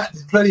 40 yet.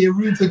 There's plenty of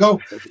room to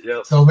go.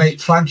 Yep. So, mate,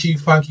 thank you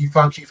for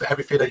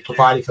everything that you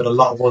provided for a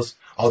lot of us,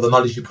 all the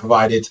knowledge you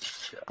provided,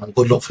 and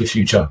good luck for the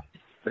future.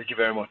 Thank you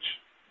very much.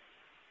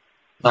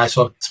 Nice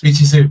one. Speak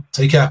to you soon.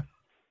 Take care.